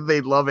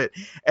they love it.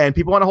 And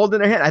people want to hold it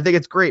in their hand. I think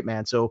it's great,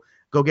 man. So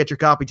go get your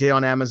copy today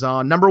on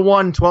Amazon. Number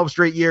 1, 12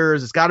 straight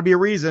years. It's got to be a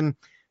reason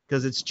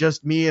because it's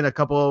just me and a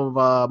couple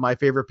of my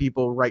favorite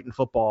people writing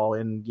football.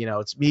 And,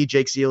 it's me,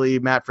 Jake Seeley,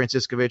 Matt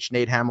Franciscovich,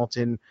 Nate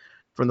Hamilton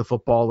from the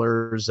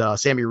Footballers.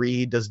 Sammy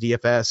Reed does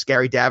DFS.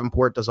 Gary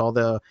Davenport does all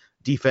the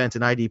defense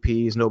and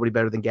IDPs. Nobody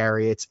better than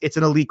Gary. It's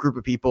an elite group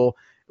of people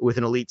with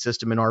an elite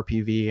system in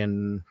RPV,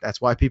 and that's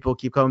why people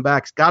keep coming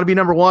back. It's got to be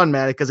number 1,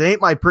 man, because it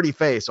ain't my pretty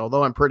face.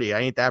 Although I'm pretty,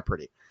 I ain't that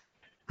pretty.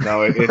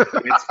 No, it's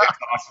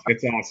awesome.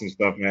 It's awesome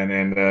stuff, man,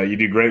 and you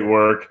do great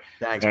work.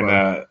 Thanks, and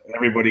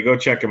everybody, go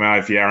check him out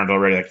if you aren't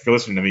already. Like if you're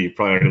listening to me, you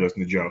probably already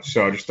listened to Joe.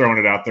 So just throwing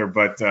it out there,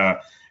 but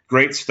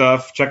great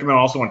stuff. Check him out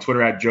also on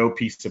Twitter at Joe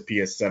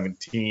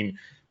Pisapia17.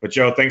 But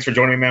Joe, thanks for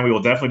joining me, man. We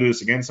will definitely do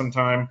this again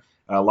sometime.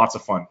 Lots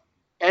of fun.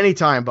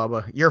 Anytime,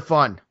 Bubba. You're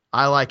fun.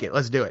 I like it.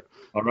 Let's do it.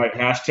 All right,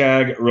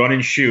 hashtag run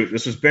and shoot.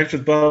 This was Bench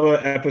with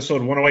Bubba,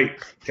 episode 108.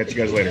 Catch you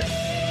guys later.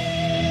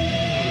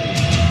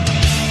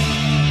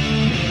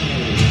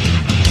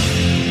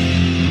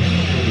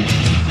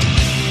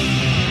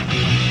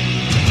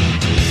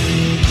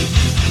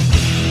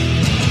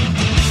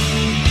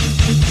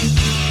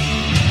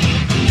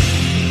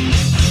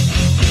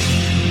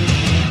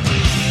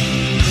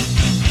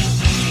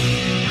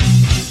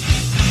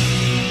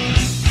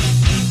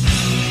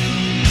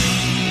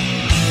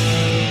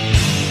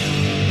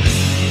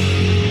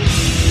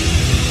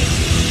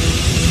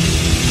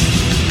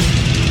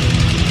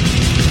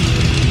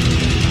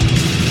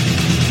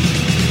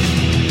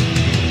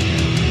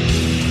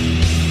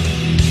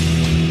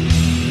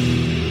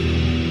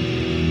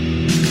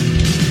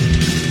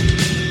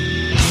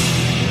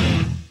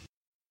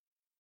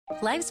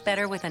 Life's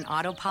better with an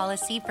auto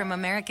policy from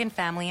American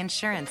Family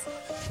Insurance.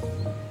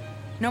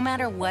 No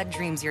matter what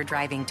dreams you're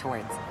driving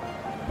towards.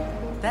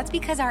 That's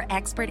because our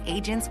expert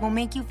agents will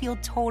make you feel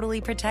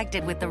totally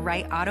protected with the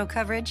right auto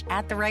coverage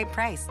at the right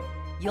price.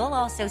 You'll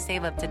also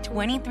save up to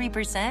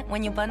 23%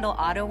 when you bundle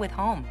auto with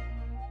home.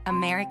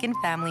 American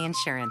Family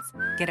Insurance.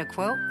 Get a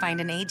quote,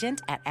 find an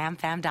agent at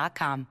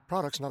amfam.com.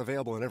 Products not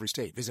available in every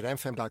state. Visit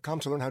amfam.com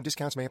to learn how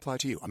discounts may apply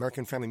to you.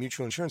 American Family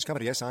Mutual Insurance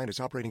Company, SI and its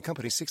operating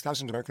company,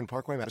 6000 American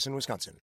Parkway, Madison, Wisconsin.